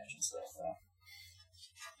gives me advantage and stuff, though?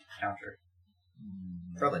 Counter.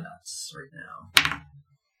 Probably not right now.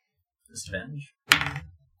 Disadvantage.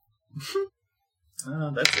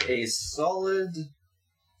 That's a solid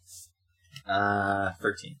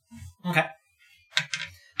 13. Okay.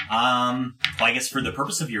 Well, I guess for the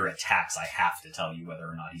purpose of your attacks, I have to tell you whether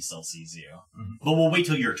or not he still sees you. Mhm. But we'll wait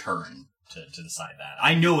till your turn to decide that.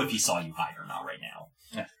 I know if he saw you hide or not right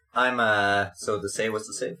now. I'm, so the save, what's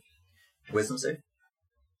the save? Wisdom save?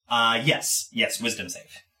 Yes, wisdom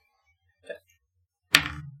save.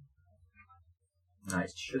 I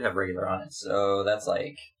should have regular on it, so that's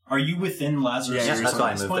like... Are you within Lazarus? Yeah, that's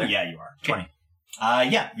why I moved there. Yeah, you are. 20.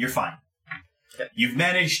 Yeah, you're fine. You've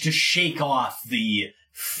managed to shake off the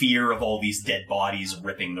fear of all these dead bodies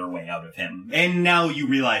ripping their way out of him. And now you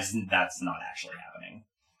realize that's not actually happening.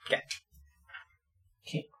 Okay.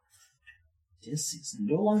 Dis is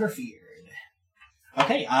no longer feared.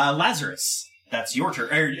 Okay, Lazarus. That's your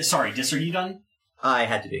turn. Sorry, Dis, are you done? I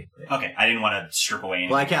had to be. Okay, I didn't want to strip away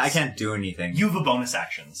anything. Well, I can't do anything. You have a bonus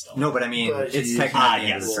action still. No, but I mean, But it's you- technically at the end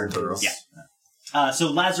yes. of the turn for us. Yeah.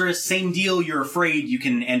 So Lazarus, same deal. You're afraid you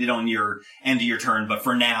can end it on your end of your turn, but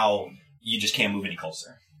for now, you just can't move any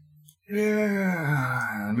closer.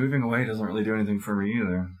 Yeah, moving away doesn't really do anything for me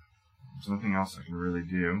either. There's nothing else I can really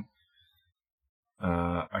do.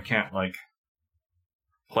 I can't, like,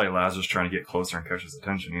 play Lazarus trying to get closer and catch his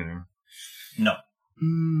attention either. No.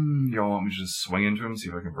 Y'all want me to just swing into him, see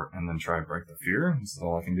if I can, and then try to break the fear? Is that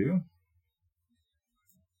all I can do?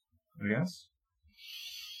 I guess?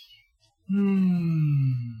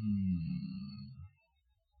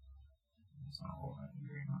 That's not a whole lot I can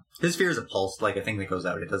do, huh? His fear is a pulse, like a thing that goes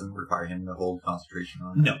out. It doesn't require him to hold concentration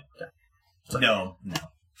on it. No. So- No.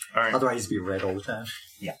 Alright. Otherwise, he'd be red all the time.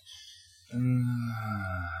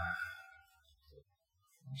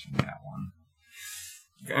 That one.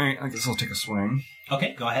 Okay, I guess I'll take a swing.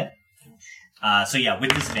 Okay, go ahead. So yeah,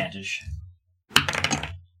 with disadvantage.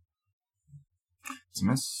 It's a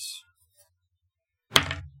miss.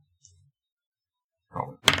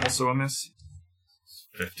 Probably also a miss.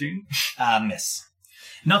 15. Miss.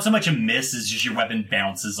 Not so much a miss as just your weapon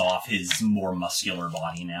bounces off his more muscular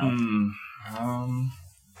body now.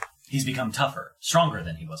 He's become tougher, stronger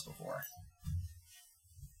than he was before.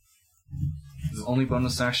 The only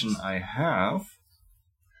bonus action I have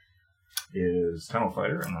is Tunnel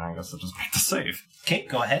Fighter, and then I guess I'll just make the save. Okay,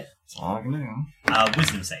 go ahead. That's all I can do.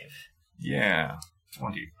 Wisdom save. Yeah.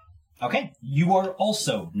 20. Okay, you are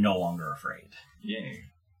also no longer afraid. Yay.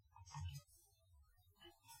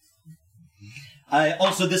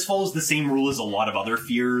 Also, this follows the same rule as a lot of other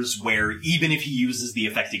fears, where even if he uses the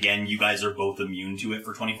effect again, you guys are both immune to it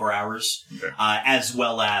for 24 hours, Okay. as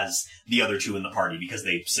well as the other two in the party, because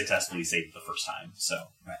they successfully saved it the first time. So,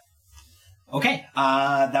 okay,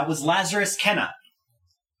 that was Lazarus. Kenna.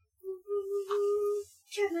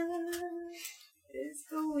 Kenna is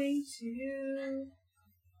going to.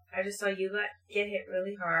 I just saw you get hit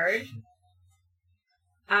really hard.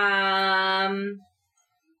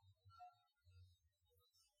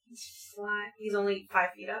 He's flat. He's only 5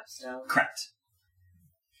 feet up still. Correct.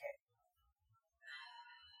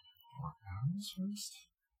 First?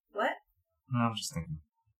 What? No, I'm just thinking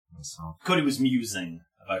myself. Cody was musing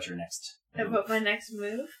about your next. About my next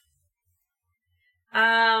move.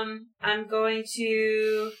 I'm going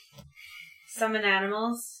to summon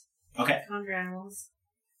animals. Okay. Conjure animals.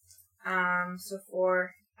 So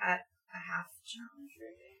 4 at a half challenge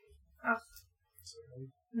rating. Oh.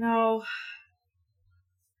 No.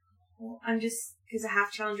 Well, I'm just, because a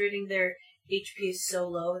half challenge rating, their HP is so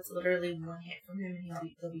low, it's literally 1 hit from him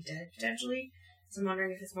and they'll be dead potentially. So I'm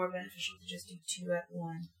wondering if it's more beneficial to just do 2 at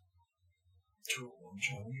 1. 2 at 1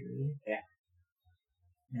 challenge, really?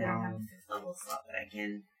 I don't have a 5th level slot, but I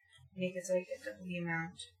can make it so I get double the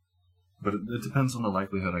amount. But it depends on the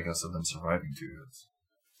likelihood, I guess, of them surviving 2 hits.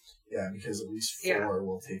 Yeah, because at least 4 Yeah.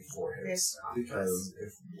 will take 4 hits. Yes, Because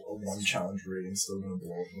if a 1 challenge rating is still going to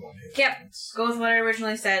blow up in 1 hit. Yep. it's- Go with what I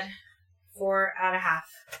originally said. 4 at a half.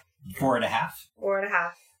 4.5. 4 at a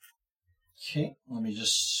half. Okay, let me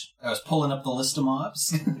just... I was pulling up the list of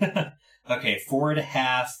mobs. Okay,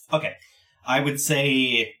 4.5. Okay, I would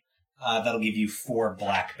say that'll give you 4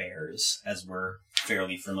 black bears, as we're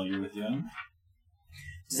fairly familiar with doing.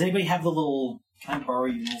 Does anybody have the little... Can I borrow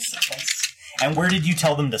your little symbols? And where did you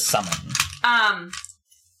tell them to summon?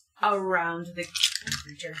 Around the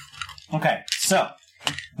creature. Okay, so,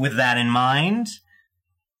 with that in mind,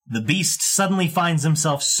 the beast suddenly finds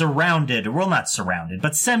himself surrounded, well, not surrounded,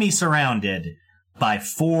 but semi-surrounded by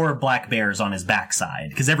 4 black bears on his backside,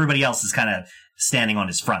 because everybody else is kind of standing on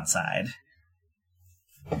his front side.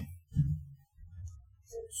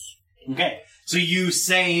 Okay, so you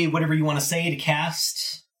say whatever you want to say to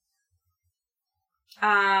cast.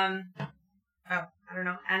 I don't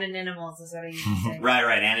know. Anonymous is what I usually say.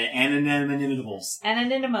 Right, anonymous.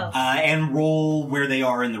 Anonymous. And roll where they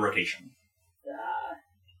are in the rotation.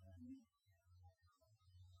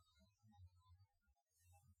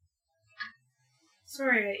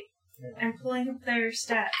 Sorry, I'm pulling up their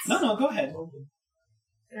stats. No, go ahead.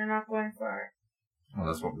 They're not going far. Well,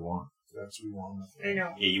 that's what we want. That's what we want. I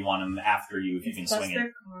know. Yeah, you want them after you if you can Plus swing their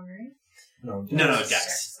it. con, right? No, No, that's-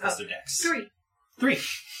 Dex. That's their Dex. 3. 3.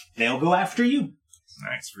 They'll go after you.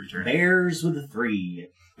 Nice, free turn. Bears with a 3.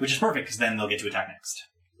 Which is perfect, because then they'll get to attack next.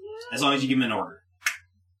 As long as you give them an order.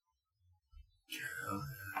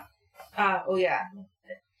 Oh yeah.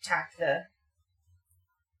 Attack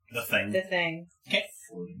The thing. the thing.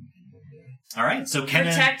 All right. So Kenna.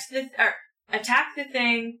 Attack the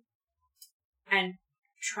thing, and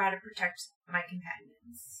try to protect my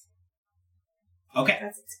companions. Okay.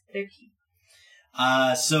 They're key.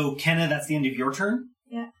 So Kenna, that's the end of your turn.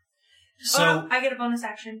 Yeah. So I get a bonus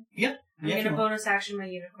action. yeah. I get a bonus action. My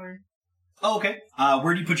unicorn Oh, okay.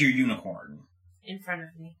 Where do you put your unicorn? in front of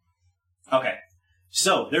me. Okay.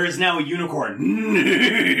 So there is now a unicorn.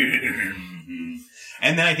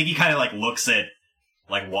 And then I think he kind of like looks at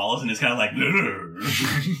like Wallace and is kind of like.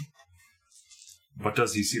 But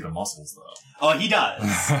does he see the muscles though? Oh, he does.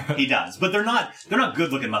 He does. But they're not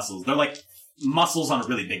good looking muscles. They're like muscles on a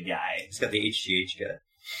really big guy. He's got the HGH gut.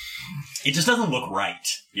 It just doesn't look right,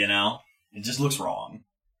 you know? It just looks wrong.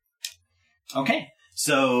 Okay.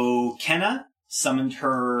 So Kenna summoned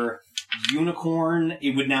her unicorn.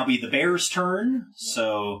 It would now be the bear's turn.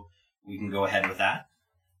 So we can go ahead with that.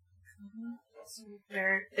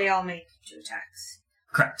 They all make 2 attacks.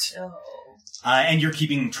 Correct. So And you're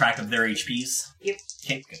keeping track of their HPs? Yep.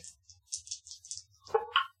 Okay, good.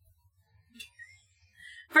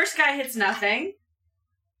 first guy hits nothing.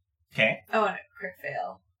 Okay. Oh, and a crit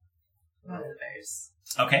fail. One of the bears.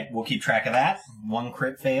 Okay, we'll keep track of that. 1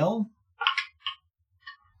 crit fail.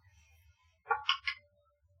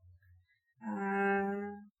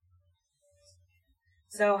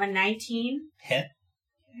 So a 19. Hit.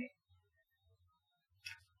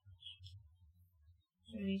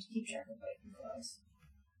 So I need to keep track of biting claws.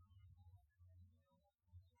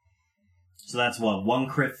 So that's what? 1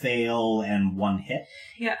 crit fail and 1 hit?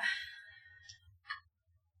 Yeah.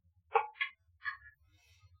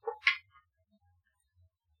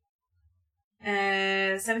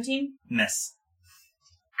 Uh, 17? Miss.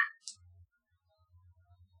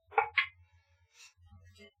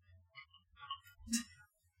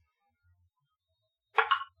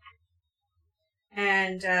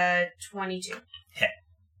 And 22.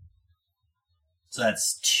 So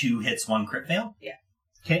that's 2 hits, 1 crit fail? Yeah.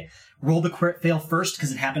 Okay. Roll the crit fail first,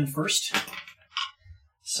 because it happened first.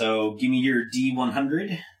 So give me your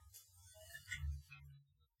D100.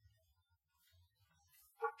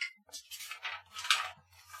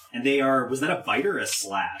 And they are... Was that a bite or a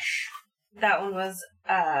slash? That one was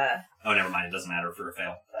Oh, never mind. It doesn't matter for a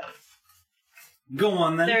fail. Go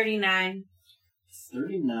on, then. 39.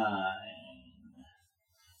 39.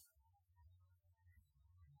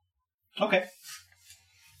 Okay.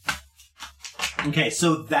 Okay,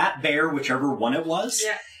 so that bear, whichever one it was,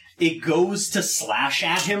 Yeah. it goes to slash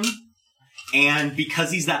at him, and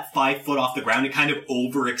because he's that 5 foot off the ground, it kind of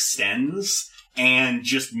overextends and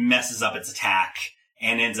just messes up its attack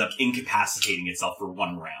and ends up incapacitating itself for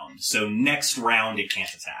 1 round. So next round, it can't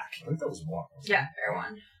attack. I think that was 1. Yeah, fair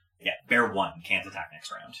one. Yeah, bear 1 can't attack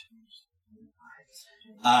next round.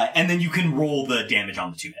 And then you can roll the damage on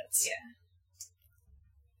the 2 hits. Yeah.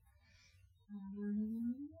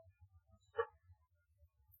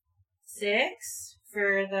 6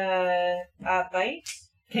 for the bite.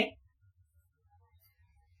 Okay.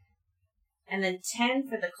 And then 10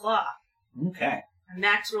 for the claw. Okay. I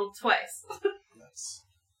max rolled twice. Yes.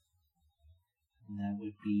 And that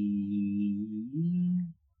would be...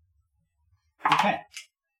 Okay.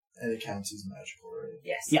 And it counts as magical, right?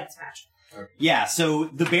 Yes, Yeah. that's magic. Yeah, so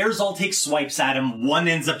the bears all take swipes at him. One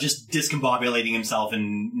ends up just discombobulating himself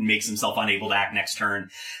and makes himself unable to act next turn.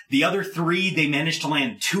 The other 3, they manage to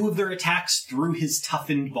land 2 of their attacks through his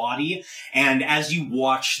toughened body. And as you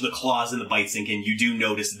watch the claws and the bite sink in, you do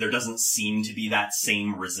notice that there doesn't seem to be that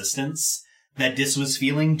same resistance that Dis was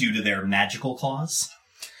feeling due to their magical claws.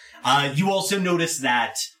 You also notice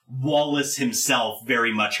that Wallace himself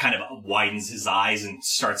very much kind of widens his eyes and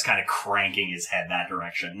starts kind of cranking his head that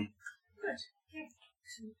direction.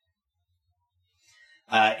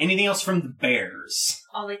 Anything else from the bears?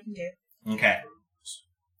 All they can do. Okay.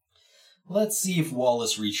 Let's see if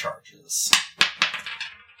Wallace recharges.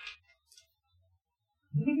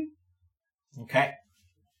 Okay.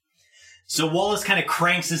 So Wallace kind of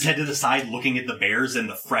cranks his head to the side, looking at the bears and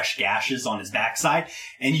the fresh gashes on his backside,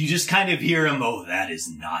 and you just kind of hear him, "Oh, that is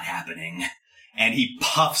not happening." And he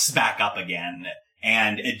puffs back up again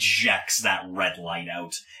and ejects that red light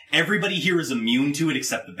out. Everybody here is immune to it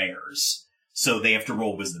except the bears, so they have to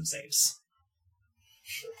roll wisdom saves.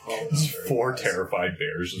 4 terrified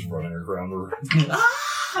bears just running around the room.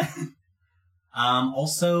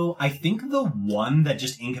 Also, I think the one that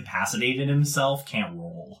just incapacitated himself can't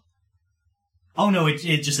roll. Oh no, it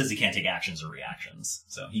just says he can't take actions or reactions,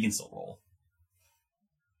 so he can still roll.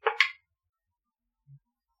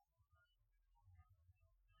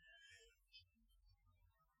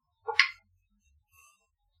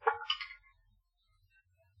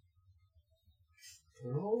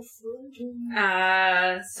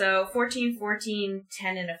 So 14, 14,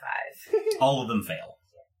 10, and a 5. All of them fail.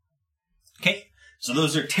 Okay, so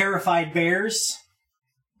those are terrified bears.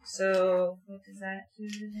 So, what does that do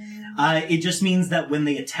then? It just means that when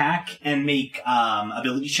they attack and make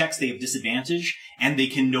ability checks, they have disadvantage, and they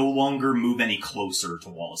can no longer move any closer to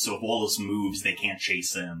Wallace. So if Wallace moves, they can't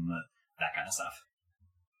chase him, that kind of stuff.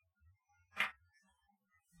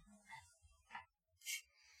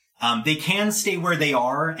 They can stay where they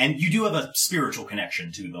are, and you do have a spiritual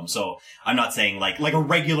connection to them, so I'm not saying like a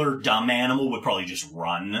regular dumb animal would probably just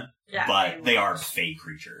run, Yeah, but they are fey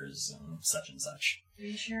creatures and such.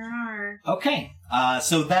 We sure are. Okay,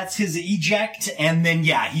 so that's his eject, and then,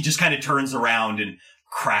 yeah, he just kind of turns around and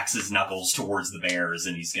cracks his knuckles towards the bears,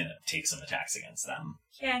 and he's gonna take some attacks against them.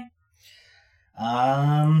 Okay.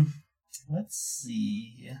 Let's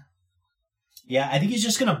see. Yeah, I think he's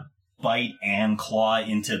just gonna bite and claw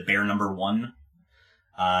into bear number 1.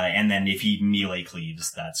 And then if he melee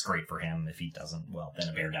cleaves, that's great for him. If he doesn't, well, then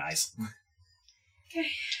a bear dies. Okay.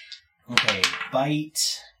 Okay,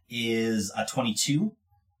 bite is a 22.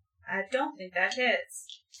 I don't think that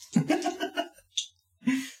hits.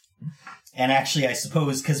 And actually, I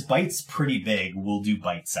suppose, because bite's pretty big, we'll do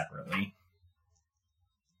bite separately.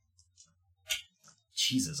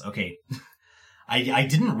 Jesus, okay. I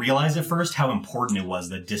didn't realize at first how important it was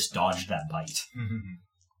that Dis dodged that bite.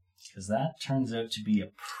 Because that turns out to be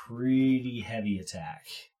a pretty heavy attack.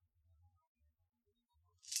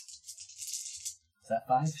 Is that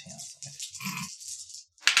 5? Yeah, that's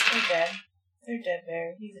 5. They're dead. They're dead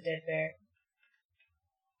bear. He's a dead bear.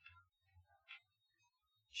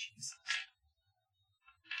 Jesus.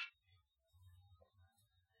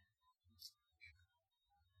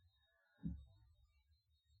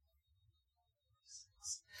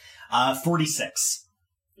 Uh, 46.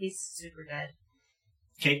 He's super dead.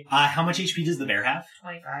 Okay, how much HP does the bear have?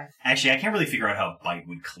 25. Actually, I can't really figure out how bite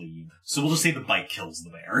would cleave. So we'll just say the bite kills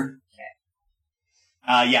the bear.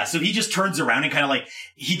 Yeah, so he just turns around and kind of like,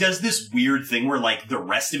 he does this weird thing where like the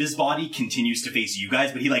rest of his body continues to face you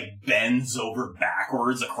guys, but he like bends over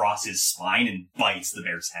backwards across his spine and bites the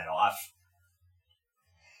bear's head off.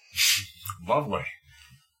 Lovely.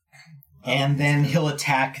 And then he'll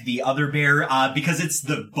attack the other bear, because it's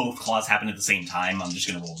both claws happen at the same time. I'm just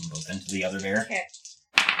gonna roll them both into the other bear. Okay.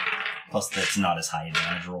 Plus that's not as high a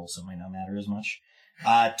damage roll, so it might not matter as much.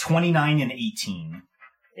 29 and 18.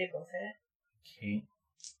 They both hit. Okay.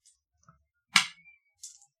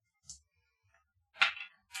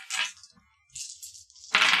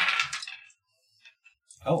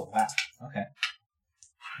 Oh, wow. Okay.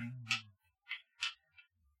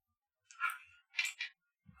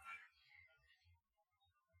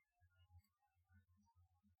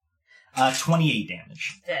 28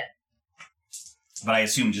 damage. Dead. But I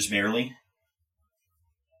assume just barely?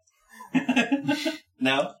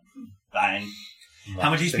 No? Fine.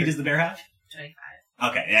 How much HP does the bear have?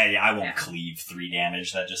 25. Okay, yeah, I won't cleave 3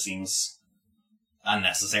 damage. That just seems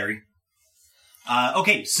unnecessary.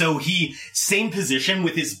 Okay, so he, same position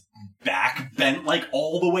with his back bent like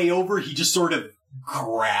all the way over, he just sort of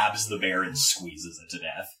grabs the bear and squeezes it to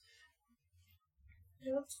death.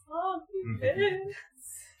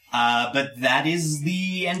 But that is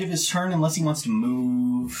the end of his turn unless he wants to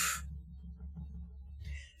move.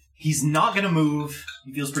 He's not going to move.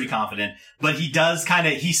 He feels pretty confident. But he does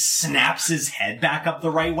he snaps his head back up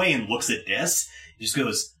the right way and looks at Dis. He just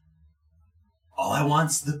goes, "All I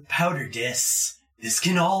want's the powder, Dis. This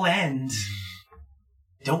can all end.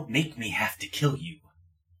 Don't make me have to kill you."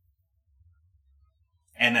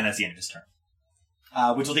 And then that's the end of his turn.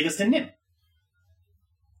 Which will take us to Nim.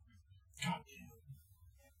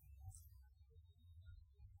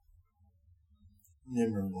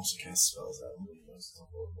 Nimrod wants to cast spells at him, but he knows it's a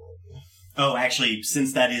horrible idea. Oh, actually,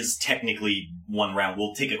 since that is technically one round,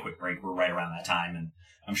 we'll take a quick break. We're right around that time, and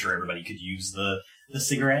I'm sure everybody could use the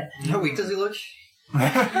cigarette. How weak does he look?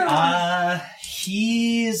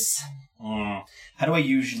 He's... how do I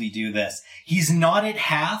usually do this? He's not at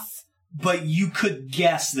half, but you could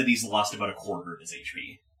guess that he's lost about a quarter of his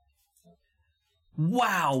HP.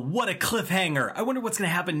 Wow, what a cliffhanger. I wonder what's going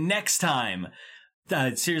to happen next time.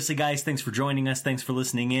 Seriously, guys, thanks for joining us. Thanks for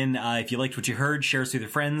listening in. If you liked what you heard, share us with your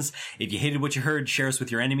friends. If you hated what you heard, share us with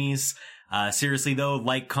your enemies. Seriously, though,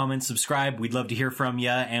 like, comment, subscribe. We'd love to hear from you,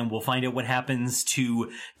 and we'll find out what happens to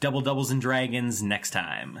Double Doubles and Dragons next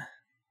time.